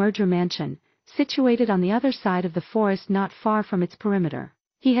back to Merger Mansion, situated on the other side of the forest not far from its perimeter.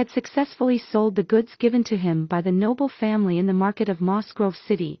 He had successfully sold the goods given to him by the noble family in the market of Mossgrove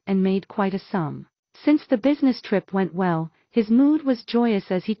City and made quite a sum. Since the business trip went well, his mood was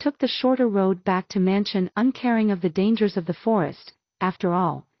joyous as he took the shorter road back to mansion, uncaring of the dangers of the forest. After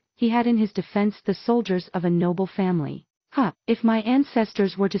all, he had in his defense the soldiers of a noble family. If my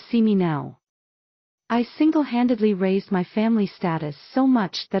ancestors were to see me now. I single-handedly raised my family status so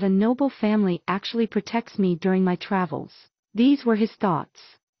much that a noble family actually protects me during my travels. These were his thoughts.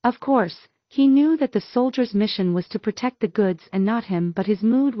 Of course, he knew that the soldiers' mission was to protect the goods and not him, but his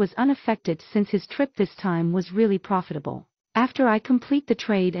mood was unaffected since his trip this time was really profitable. After I complete the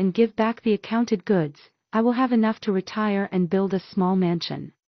trade and give back the accounted goods, I will have enough to retire and build a small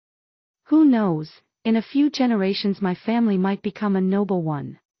mansion. Who knows, in a few generations my family might become a noble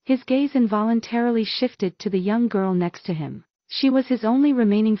one. His gaze involuntarily shifted to the young girl next to him. She was his only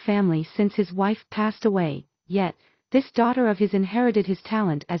remaining family since his wife passed away, yet, this daughter of his inherited his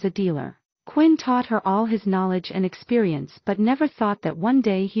talent as a dealer. Quinn taught her all his knowledge and experience but never thought that one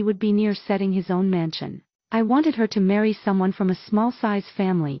day he would be near setting his own mansion. I wanted her to marry someone from a small-size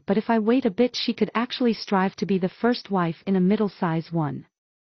family, but if I wait a bit she could actually strive to be the first wife in a middle-size one.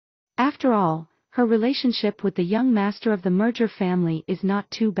 After all, her relationship with the young master of the Merger family is not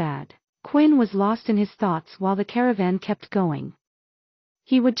too bad. Quinn was lost in his thoughts while the caravan kept going.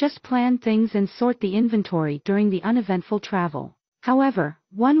 He would just plan things and sort the inventory during the uneventful travel. However,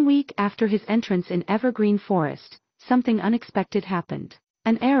 1 week after his entrance in Evergreen Forest, something unexpected happened.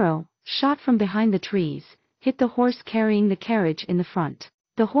 An arrow, shot from behind the trees, hit the horse carrying the carriage in the front.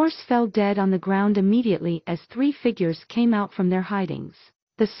 The horse fell dead on the ground immediately as 3 figures came out from their hidings.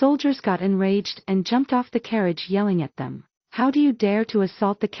 The soldiers got enraged and jumped off the carriage yelling at them. How do you dare to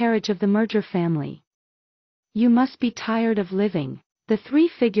assault the carriage of the Merger family? You must be tired of living. The 3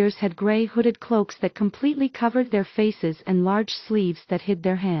 figures had gray hooded cloaks that completely covered their faces and large sleeves that hid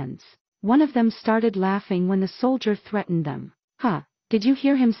their hands. One of them started laughing when the soldier threatened them. Did you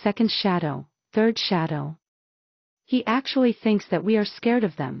hear him? Second shadow, third shadow. He actually thinks that we are scared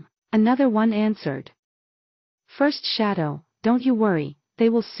of them. Another one answered. First shadow, don't you worry, they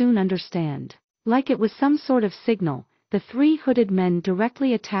will soon understand. Like it was some sort of signal, the three hooded men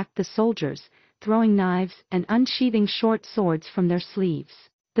directly attacked the soldiers, throwing knives and unsheathing short swords from their sleeves.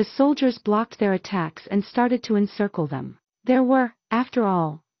 The soldiers blocked their attacks and started to encircle them. There were, after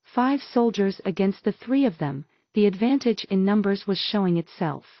all, 5 soldiers against the 3 of them. The advantage in numbers was showing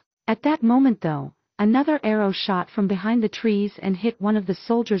itself. At that moment though, another arrow shot from behind the trees and hit one of the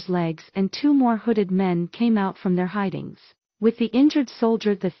soldiers' legs, and 2 more hooded men came out from their hidings. With the injured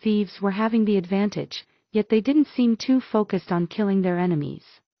soldier, the thieves were having the advantage, yet they didn't seem too focused on killing their enemies.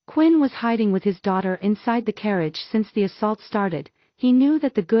 Quinn was hiding with his daughter inside the carriage since the assault started. He knew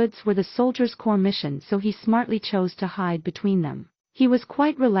that the goods were the soldiers' core mission, so he smartly chose to hide between them. He was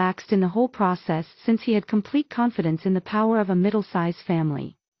quite relaxed in the whole process since he had complete confidence in the power of a middle-sized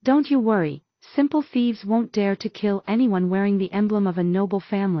family. Don't you worry, simple thieves won't dare to kill anyone wearing the emblem of a noble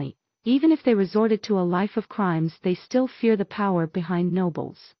family. Even if they resorted to a life of crimes, they still fear the power behind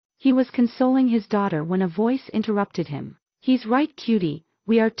nobles. He was consoling his daughter when a voice interrupted him. He's right, cutie,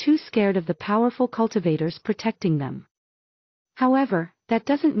 we are too scared of the powerful cultivators protecting them. However, that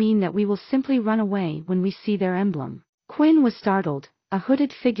doesn't mean that we will simply run away when we see their emblem. Quinn was startled. A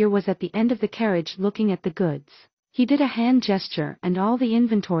hooded figure was at the end of the carriage looking at the goods. He did a hand gesture and all the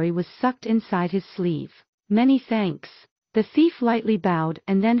inventory was sucked inside his sleeve. Many thanks. The thief lightly bowed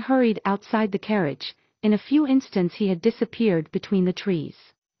and then hurried outside the carriage. In a few instants he had disappeared between the trees.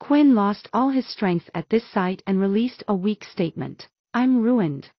 Quinn lost all his strength at this sight and released a weak statement. I'm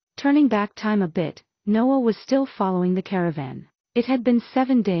ruined. Turning back time a bit, Noah was still following the caravan. It had been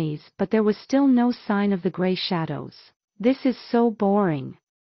 7 days, but there was still no sign of the gray shadows. This is so boring.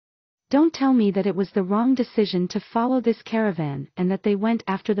 Don't tell me that it was the wrong decision to follow this caravan and that they went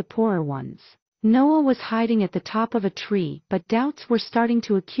after the poorer ones. Noah was hiding at the top of a tree, but doubts were starting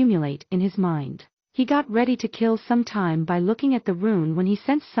to accumulate in his mind. He got ready to kill some time by looking at the rune when he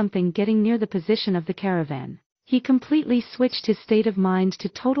sensed something getting near the position of the caravan. He completely switched his state of mind to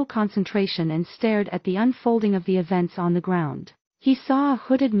total concentration and stared at the unfolding of the events on the ground. He saw a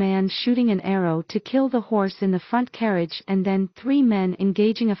hooded man shooting an arrow to kill the horse in the front carriage and then 3 men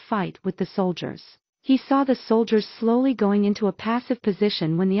engaging a fight with the soldiers. He saw the soldiers slowly going into a passive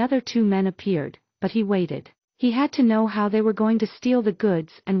position when the other 2 men appeared, but he waited. He had to know how they were going to steal the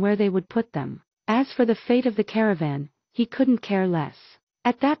goods and where they would put them. As for the fate of the caravan, he couldn't care less.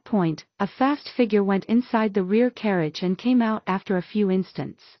 At that point, a fast figure went inside the rear carriage and came out after a few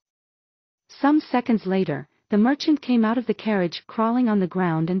instants. Some seconds later, the merchant came out of the carriage crawling on the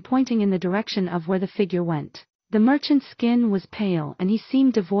ground and pointing in the direction of where the figure went. The merchant's skin was pale and he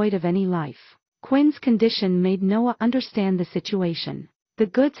seemed devoid of any life. Quinn's condition made Noah understand the situation. The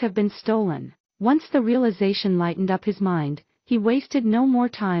goods have been stolen. Once the realization lightened up his mind, he wasted no more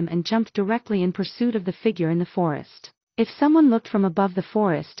time and jumped directly in pursuit of the figure in the forest. If someone looked from above the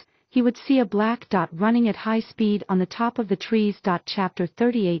forest, he would see a black dot running at high speed on the top of the trees. Chapter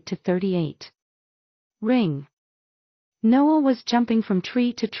 38-38. Ring. Noah was jumping from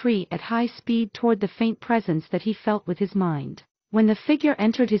tree to tree at high speed toward the faint presence that he felt with his mind. When the figure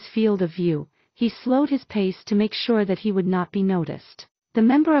entered his field of view, he slowed his pace to make sure that he would not be noticed. The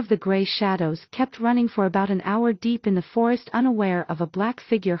member of the gray shadows kept running for about an hour deep in the forest, unaware of a black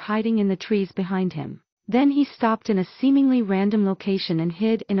figure hiding in the trees behind him. Then he stopped in a seemingly random location and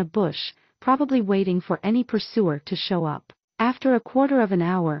hid in a bush, probably waiting for any pursuer to show up. After a quarter of an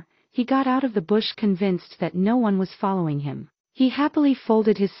hour, he got out of the bush convinced that no one was following him. He happily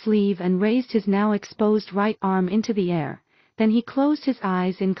folded his sleeve and raised his now exposed right arm into the air, then he closed his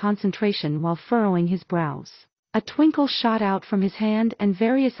eyes in concentration while furrowing his brows. A twinkle shot out from his hand and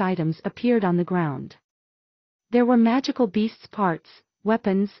various items appeared on the ground. There were magical beasts' parts,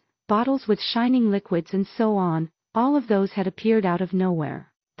 weapons, bottles with shining liquids and so on. All of those had appeared out of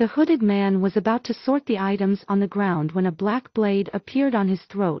nowhere. The hooded man was about to sort the items on the ground when a black blade appeared on his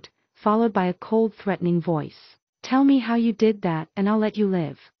throat, followed by a cold, threatening voice. Tell me how you did that and I'll let you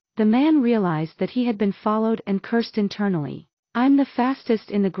live. The man realized that he had been followed and cursed internally. I'm the fastest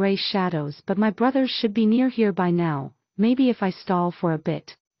in the gray shadows, but my brothers should be near here by now, maybe if I stall for a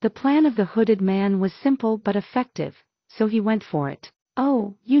bit. The plan of the hooded man was simple but effective, so he went for it.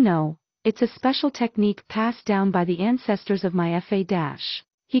 Oh, you know, it's a special technique passed down by the ancestors of my FA-.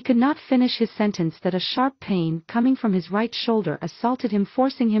 He could not finish his sentence that a sharp pain coming from his right shoulder assaulted him,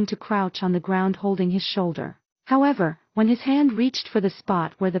 forcing him to crouch on the ground holding his shoulder. However, when his hand reached for the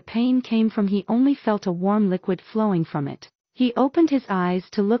spot where the pain came from, he only felt a warm liquid flowing from it. He opened his eyes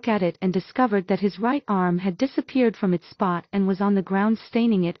to look at it and discovered that his right arm had disappeared from its spot and was on the ground,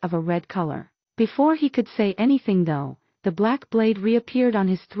 staining it of a red color. Before he could say anything though, the black blade reappeared on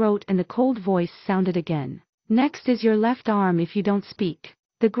his throat and the cold voice sounded again. Next is your left arm if you don't speak.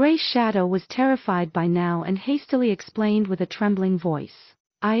 The gray shadow was terrified by now and hastily explained with a trembling voice.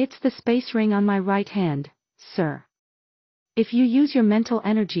 It's the space ring on my right hand, sir. If you use your mental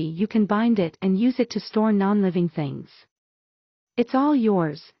energy you can bind it and use it to store non-living things. It's all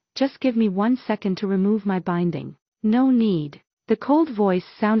yours, just give me 1 second to remove my binding. No need. The cold voice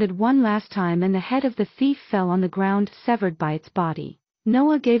sounded one last time and the head of the thief fell on the ground severed by its body.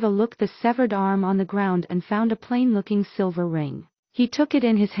 Noah gave a look at the severed arm on the ground and found a plain-looking silver ring. He took it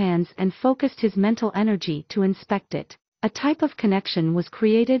in his hands and focused his mental energy to inspect it. A type of connection was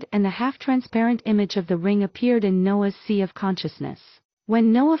created and the half-transparent image of the ring appeared in Noah's sea of consciousness.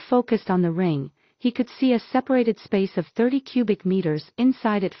 When Noah focused on the ring, he could see a separated space of 30 cubic meters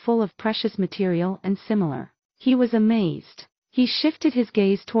inside it full of precious material and similar. He was amazed. He shifted his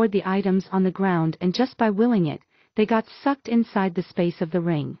gaze toward the items on the ground and just by willing it, they got sucked inside the space of the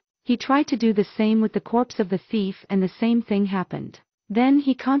ring. He tried to do the same with the corpse of the thief and the same thing happened. Then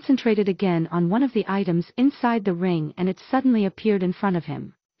he concentrated again on one of the items inside the ring and it suddenly appeared in front of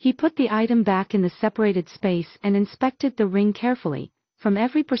him. He put the item back in the separated space and inspected the ring carefully. From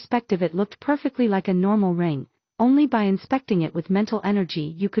every perspective it looked perfectly like a normal ring, only by inspecting it with mental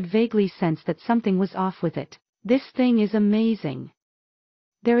energy you could vaguely sense that something was off with it. This thing is amazing.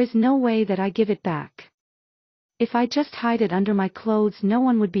 There is no way that I give it back. If I just hide it under my clothes no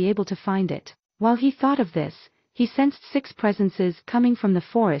one would be able to find it. While he thought of this, he sensed 6 presences coming from the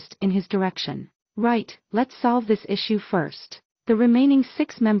forest in his direction. Right, let's solve this issue first. The remaining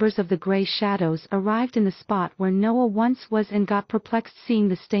 6 members of the Gray Shadows arrived in the spot where Noah once was and got perplexed seeing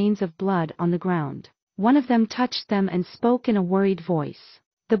the stains of blood on the ground. One of them touched them and spoke in a worried voice.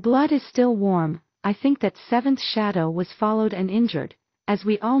 The blood is still warm. I think that 7th Shadow was followed and injured. As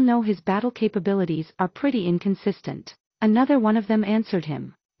we all know his battle capabilities are pretty inconsistent. Another one of them answered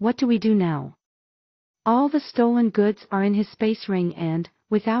him. What do we do now? All the stolen goods are in his space ring and,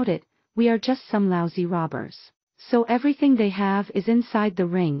 without it, we are just some lousy robbers. So everything they have is inside the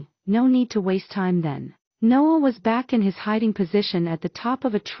ring, no need to waste time then. Noah was back in his hiding position at the top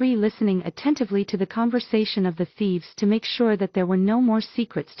of a tree listening attentively to the conversation of the thieves to make sure that there were no more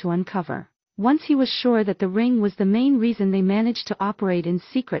secrets to uncover. Once he was sure that the ring was the main reason they managed to operate in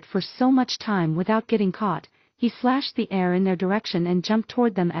secret for so much time without getting caught, he slashed the air in their direction and jumped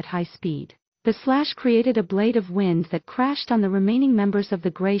toward them at high speed. The slash created a blade of wind that crashed on the remaining members of the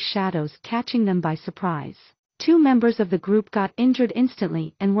Gray Shadows, catching them by surprise. 2 members of the group got injured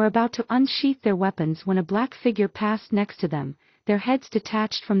instantly and were about to unsheath their weapons when a black figure passed next to them, their heads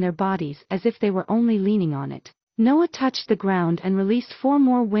detached from their bodies as if they were only leaning on it. Noah touched the ground and released 4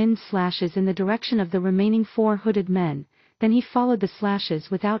 more wind slashes in the direction of the remaining 4 hooded men, then he followed the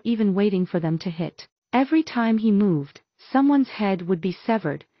slashes without even waiting for them to hit. Every time he moved, someone's head would be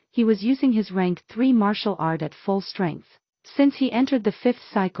severed. He was using his rank 3 martial art at full strength. Since he entered the 5th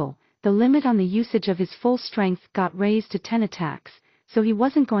cycle, the limit on the usage of his full strength got raised to 10 attacks, so he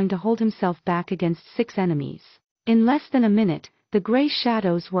wasn't going to hold himself back against 6 enemies. In less than a minute, the Gray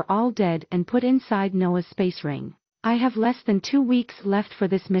Shadows were all dead and put inside Noah's space ring. I have less than 2 weeks left for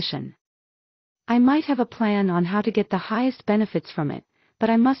this mission. I might have a plan on how to get the highest benefits from it, but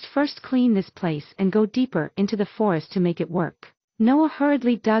I must first clean this place and go deeper into the forest to make it work. Noah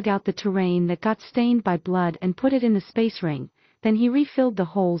hurriedly dug out the terrain that got stained by blood and put it in the space ring, then he refilled the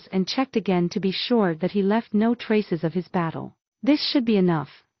holes and checked again to be sure that he left no traces of his battle. This should be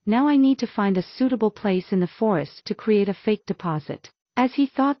enough. Now I need to find a suitable place in the forest to create a fake deposit. As he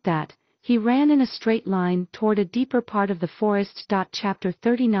thought that, he ran in a straight line toward a deeper part of the forest. Chapter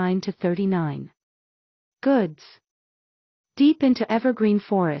 39-39. Goods. Deep into evergreen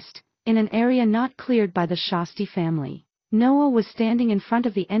forest, in an area not cleared by the Shasti family, Noah was standing in front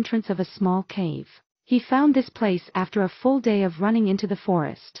of the entrance of a small cave. He found this place after a full day of running into the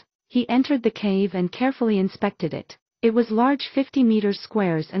forest. He entered the cave and carefully inspected it. It was large 50 meters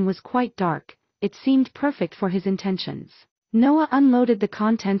squares and was quite dark. It seemed perfect for his intentions. Noah unloaded the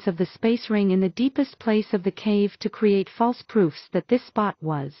contents of the space ring in the deepest place of the cave to create false proofs that this spot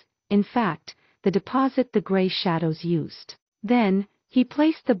was, in fact, the deposit the Gray Shadows used. Then, he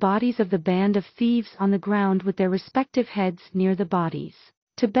placed the bodies of the band of thieves on the ground with their respective heads near the bodies.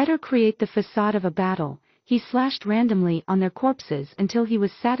 To better create the facade of a battle, he slashed randomly on their corpses until he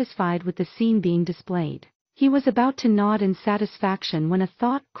was satisfied with the scene being displayed. He was about to nod in satisfaction when a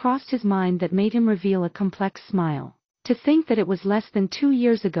thought crossed his mind that made him reveal a complex smile. To think that it was less than 2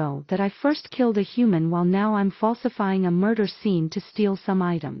 years ago that I first killed a human while now I'm falsifying a murder scene to steal some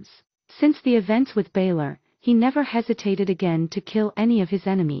items. Since the events with Baylor, he never hesitated again to kill any of his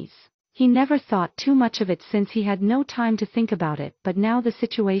enemies. He never thought too much of it since he had no time to think about it, but now the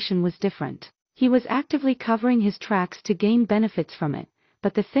situation was different. He was actively covering his tracks to gain benefits from it,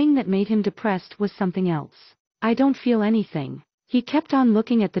 but the thing that made him depressed was something else. I don't feel anything. He kept on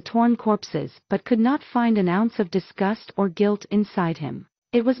looking at the torn corpses but could not find an ounce of disgust or guilt inside him.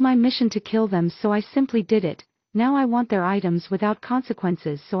 It was my mission to kill them, so I simply did it. Now I want their items without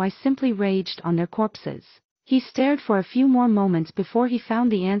consequences, so I simply raged on their corpses. He stared for a few more moments before he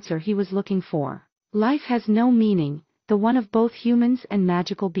found the answer he was looking for. Life has no meaning, the one of both humans and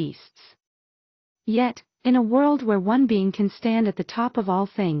magical beasts. Yet, in a world where one being can stand at the top of all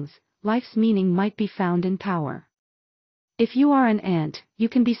things, life's meaning might be found in power. If you are an ant, you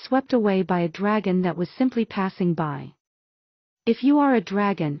can be swept away by a dragon that was simply passing by. If you are a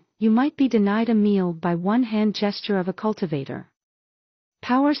dragon, you might be denied a meal by one hand gesture of a cultivator.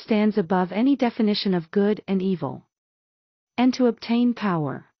 Power stands above any definition of good and evil. And to obtain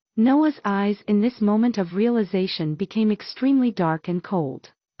power, Noah's eyes in this moment of realization became extremely dark and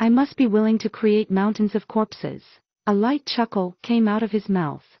cold. I must be willing to create mountains of corpses. A light chuckle came out of his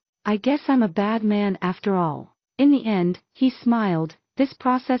mouth. I guess I'm a bad man after all. In the end, he smiled. This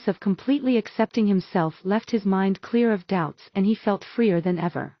process of completely accepting himself left his mind clear of doubts and he felt freer than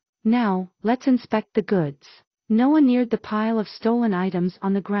ever. Now, let's inspect the goods. Noah neared the pile of stolen items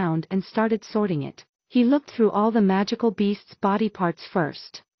on the ground and started sorting it. He looked through all the magical beasts' body parts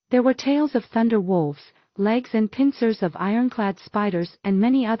first. There were tails of thunder wolves, legs and pincers of ironclad spiders and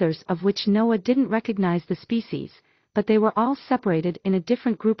many others of which Noah didn't recognize the species, but they were all separated in a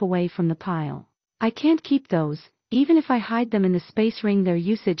different group away from the pile. I can't keep those, even if I hide them in the space ring. Their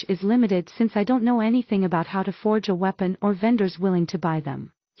usage is limited since I don't know anything about how to forge a weapon or vendors willing to buy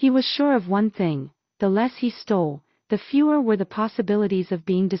them. He was sure of one thing: the less he stole, the fewer were the possibilities of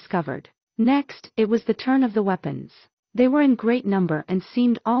being discovered. Next, it was the turn of the weapons. They were in great number and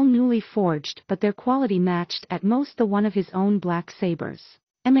seemed all newly forged, but their quality matched at most the one of his own black sabers.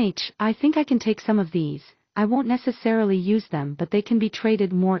 I think I can take some of these. I won't necessarily use them, but they can be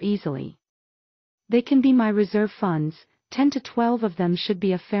traded more easily. They can be my reserve funds. 10 to 12 of them should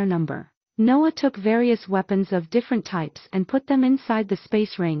be a fair number. Noah took various weapons of different types and put them inside the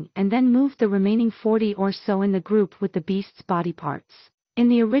space ring and then moved the remaining 40 or so in the group with the beast's body parts. In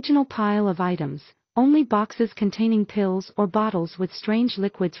the original pile of items, only boxes containing pills or bottles with strange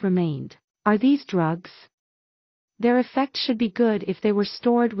liquids remained. Are these drugs? Their effect should be good if they were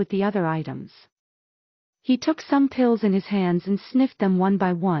stored with the other items. He took some pills in his hands and sniffed them one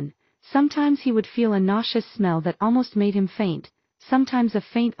by one. Sometimes he would feel a nauseous smell that almost made him faint, sometimes a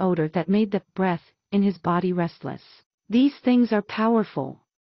faint odor that made the breath in his body restless. These things are powerful.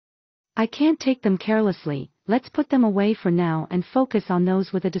 I can't take them carelessly. Let's put them away for now and focus on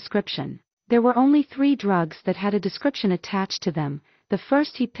those with a description. There were only 3 drugs that had a description attached to them. The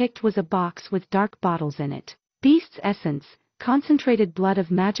first he picked was a box with dark bottles in it. Beast's essence, concentrated blood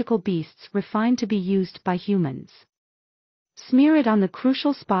of magical beasts refined to be used by humans. Smear it on the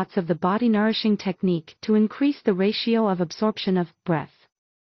crucial spots of the body, nourishing technique to increase the ratio of absorption of breath.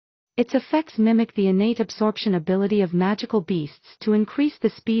 Its effects mimic the innate absorption ability of magical beasts to increase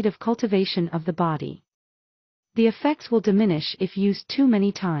the speed of cultivation of the body. The effects will diminish if used too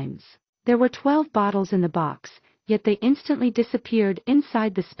many times. There were 12 bottles in the box, yet they instantly disappeared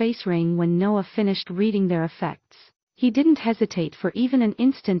inside the space ring when Noah finished reading their effects. He didn't hesitate for even an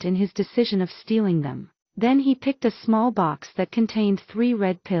instant in his decision of stealing them. Then he picked a small box that contained 3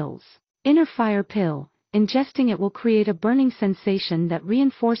 red pills. Inner fire pill. Ingesting it will create a burning sensation that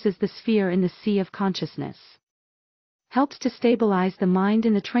reinforces the sphere in the sea of consciousness. Helps to stabilize the mind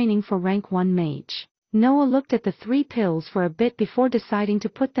in the training for rank 1 mage. Noah looked at the 3 pills for a bit before deciding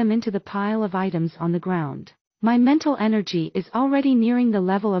to put them into the pile of items on the ground. My mental energy is already nearing the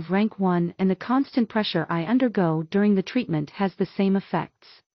level of rank 1 and the constant pressure I undergo during the treatment has the same effects.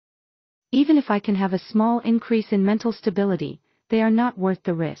 Even if I can have a small increase in mental stability, they are not worth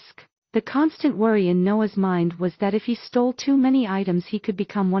the risk. The constant worry in Noah's mind was that if he stole too many items he could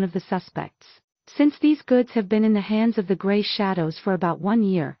become one of the suspects. Since these goods have been in the hands of the Grey Shadows for about 1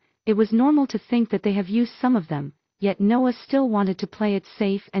 year, it was normal to think that they have used some of them, yet Noah still wanted to play it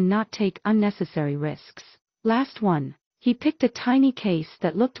safe and not take unnecessary risks. Last one. He picked a tiny case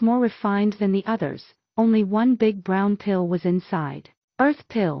that looked more refined than the others. Only 1 big brown pill was inside. Earth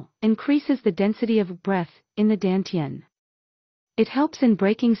pill increases the density of breath in the dantian. It helps in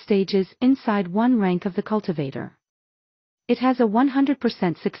breaking stages inside 1 rank of the cultivator. It has a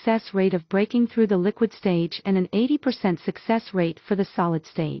 100% success rate of breaking through the liquid stage and an 80% success rate for the solid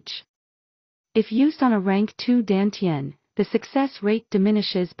stage. If used on a rank 2 dantian, the success rate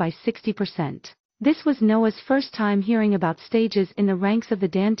diminishes by 60%. This was Noah's first time hearing about stages in the ranks of the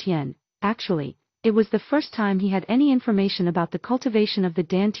dantian. Actually, it was the first time he had any information about the cultivation of the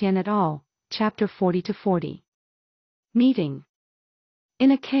dantian at all. chapter 40-40. Meeting.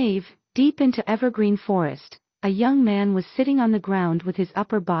 In a cave, deep into evergreen forest, a young man was sitting on the ground with his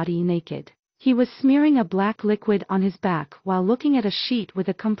upper body naked. He was smearing a black liquid on his back while looking at a sheet with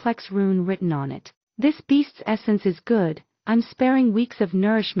a complex rune written on it. This beast's essence is good, I'm sparing weeks of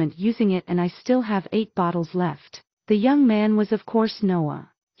nourishment using it and I still have 8 bottles left. The young man was of course Noah.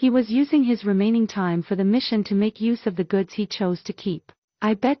 He was using his remaining time for the mission to make use of the goods he chose to keep.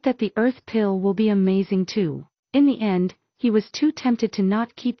 I bet that the earth pill will be amazing too. In the end, he was too tempted to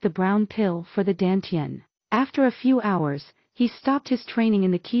not keep the brown pill for the dantian. After a few hours, he stopped his training in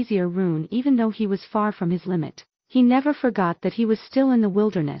the Kezier rune even though he was far from his limit. He never forgot that he was still in the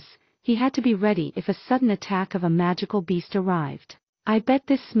wilderness. He had to be ready if a sudden attack of a magical beast arrived. I bet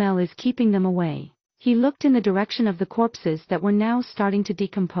this smell is keeping them away. He looked in the direction of the corpses that were now starting to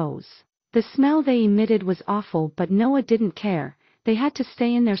decompose. The smell they emitted was awful, but Noah didn't care. They had to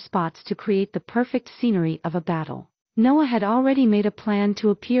stay in their spots to create the perfect scenery of a battle. Noah had already made a plan to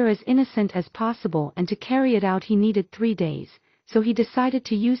appear as innocent as possible, and to carry it out he needed 3 days, so he decided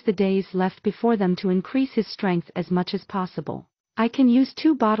to use the days left before them to increase his strength as much as possible. I can use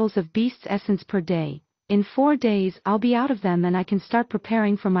 2 bottles of beast's essence per day. In 4 days I'll be out of them and I can start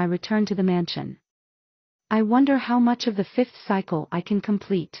preparing for my return to the mansion. I wonder how much of the 5th cycle I can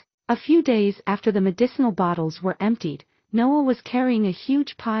complete. A few days after the medicinal bottles were emptied, Noah was carrying a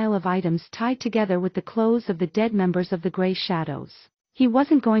huge pile of items tied together with the clothes of the dead members of the Grey Shadows. He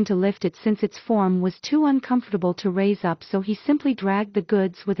wasn't going to lift it since its form was too uncomfortable to raise up, so he simply dragged the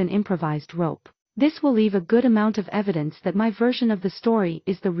goods with an improvised rope. This will leave a good amount of evidence that my version of the story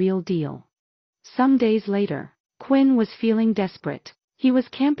is the real deal. Some days later, Quinn was feeling desperate. He was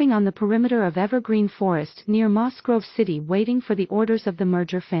camping on the perimeter of Evergreen Forest near Mossgrove City waiting for the orders of the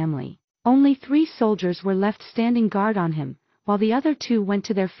Merger family. Only 3 soldiers were left standing guard on him, while the other 2 went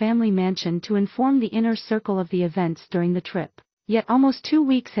to their family mansion to inform the inner circle of the events during the trip. Yet almost 2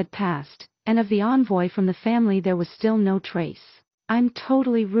 weeks had passed, and of the envoy from the family there was still no trace. I'm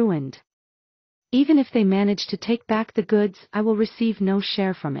totally ruined. Even if they manage to take back the goods, I will receive no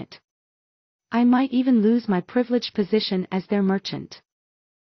share from it. I might even lose my privileged position as their merchant.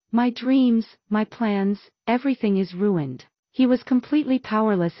 My dreams, my plans, everything is ruined. He was completely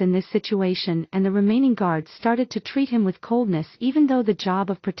powerless in this situation, and the remaining guards started to treat him with coldness even though the job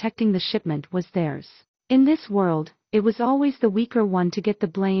of protecting the shipment was theirs. In this world, it was always the weaker one to get the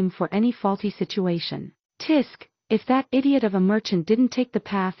blame for any faulty situation. Tisk, if that idiot of a merchant didn't take the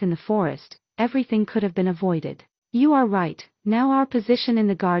path in the forest, everything could have been avoided. You are right, now our position in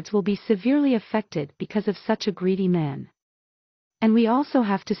the guards will be severely affected because of such a greedy man. And we also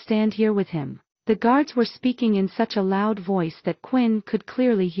have to stand here with him. The guards were speaking in such a loud voice that Quinn could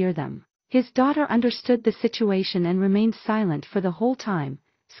clearly hear them. His daughter understood the situation and remained silent for the whole time,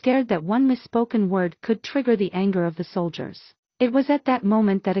 scared that one misspoken word could trigger the anger of the soldiers. It was at that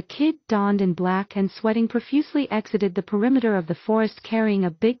moment that a kid donned in black and sweating profusely exited the perimeter of the forest carrying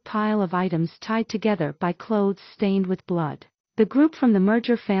a big pile of items tied together by clothes stained with blood. The group from the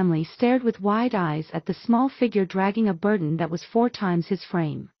Merger family stared with wide eyes at the small figure dragging a burden that was 4 times his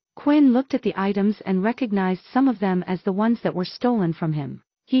frame. Quinn looked at the items and recognized some of them as the ones that were stolen from him.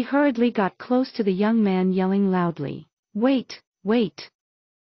 He hurriedly got close to the young man, yelling loudly, "Wait, wait!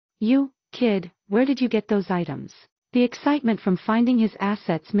 You, kid, where did you get those items?" The excitement from finding his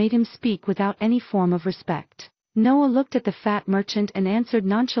assets made him speak without any form of respect. Noah looked at the fat merchant and answered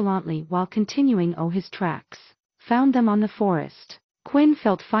nonchalantly while continuing his tracks. "Found them on the forest." Quinn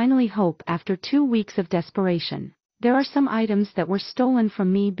felt finally hope after 2 weeks of desperation. "There are some items that were stolen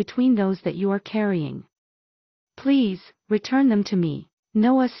from me between those that you are carrying. Please, return them to me."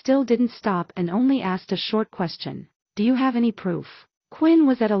 Noah still didn't stop and only asked a short question. "Do you have any proof?" Quinn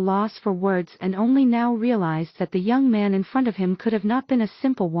was at a loss for words and only now realized that the young man in front of him could have not been a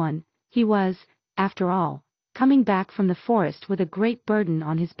simple one. He was, after all, coming back from the forest with a great burden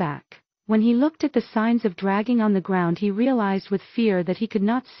on his back. When he looked at the signs of dragging on the ground, he realized with fear that he could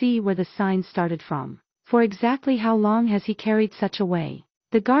not see where the signs started from. For exactly how long has he carried such a way?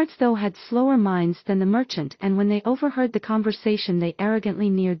 The guards though had slower minds than the merchant, and when they overheard the conversation they arrogantly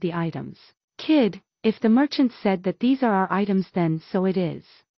neared the items. "Kid, if the merchant said that these are our items, then so it is.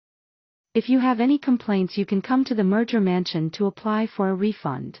 If you have any complaints you can come to the Merger mansion to apply for a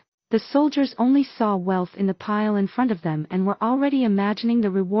refund." The soldiers only saw wealth in the pile in front of them and were already imagining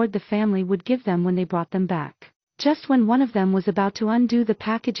the reward the family would give them when they brought them back. Just when one of them was about to undo the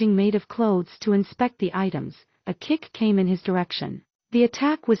packaging made of clothes to inspect the items, a kick came in his direction. The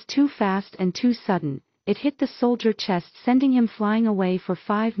attack was too fast and too sudden. It hit the soldier chest, sending him flying away for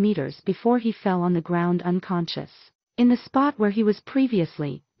 5 meters before he fell on the ground unconscious. In the spot where he was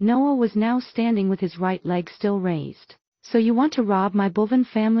previously, Noah was now standing with his right leg still raised. So you want to rob my Balvan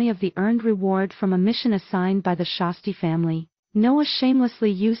family of the earned reward from a mission assigned by the Shasti family? Noah shamelessly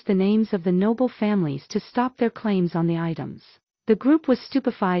used the names of the noble families to stop their claims on the items. The group was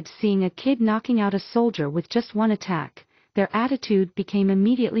stupefied seeing a kid knocking out a soldier with just one attack. Their attitude became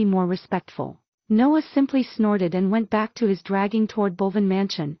immediately more respectful. Noah simply snorted and went back to his dragging toward Balvan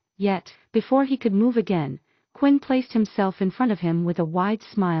mansion, yet, before he could move again, Quinn placed himself in front of him with a wide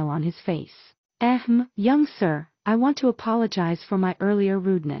smile on his face. Young sir, I want to apologize for my earlier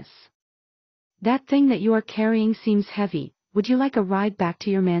rudeness. That thing that you are carrying seems heavy. Would you like a ride back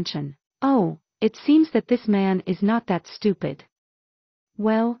to your mansion? Oh, it seems that this man is not that stupid.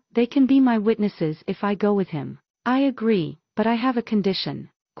 Well, they can be my witnesses if I go with him. I agree, but I have a condition.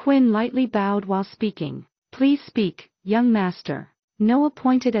 Quinn lightly bowed while speaking. Please speak, young master. Noah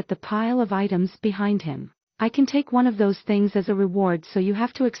pointed at the pile of items behind him. I can take one of those things as a reward, so you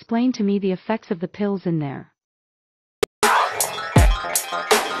have to explain to me the effects of the pills in there.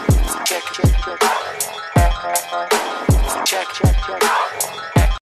 Check.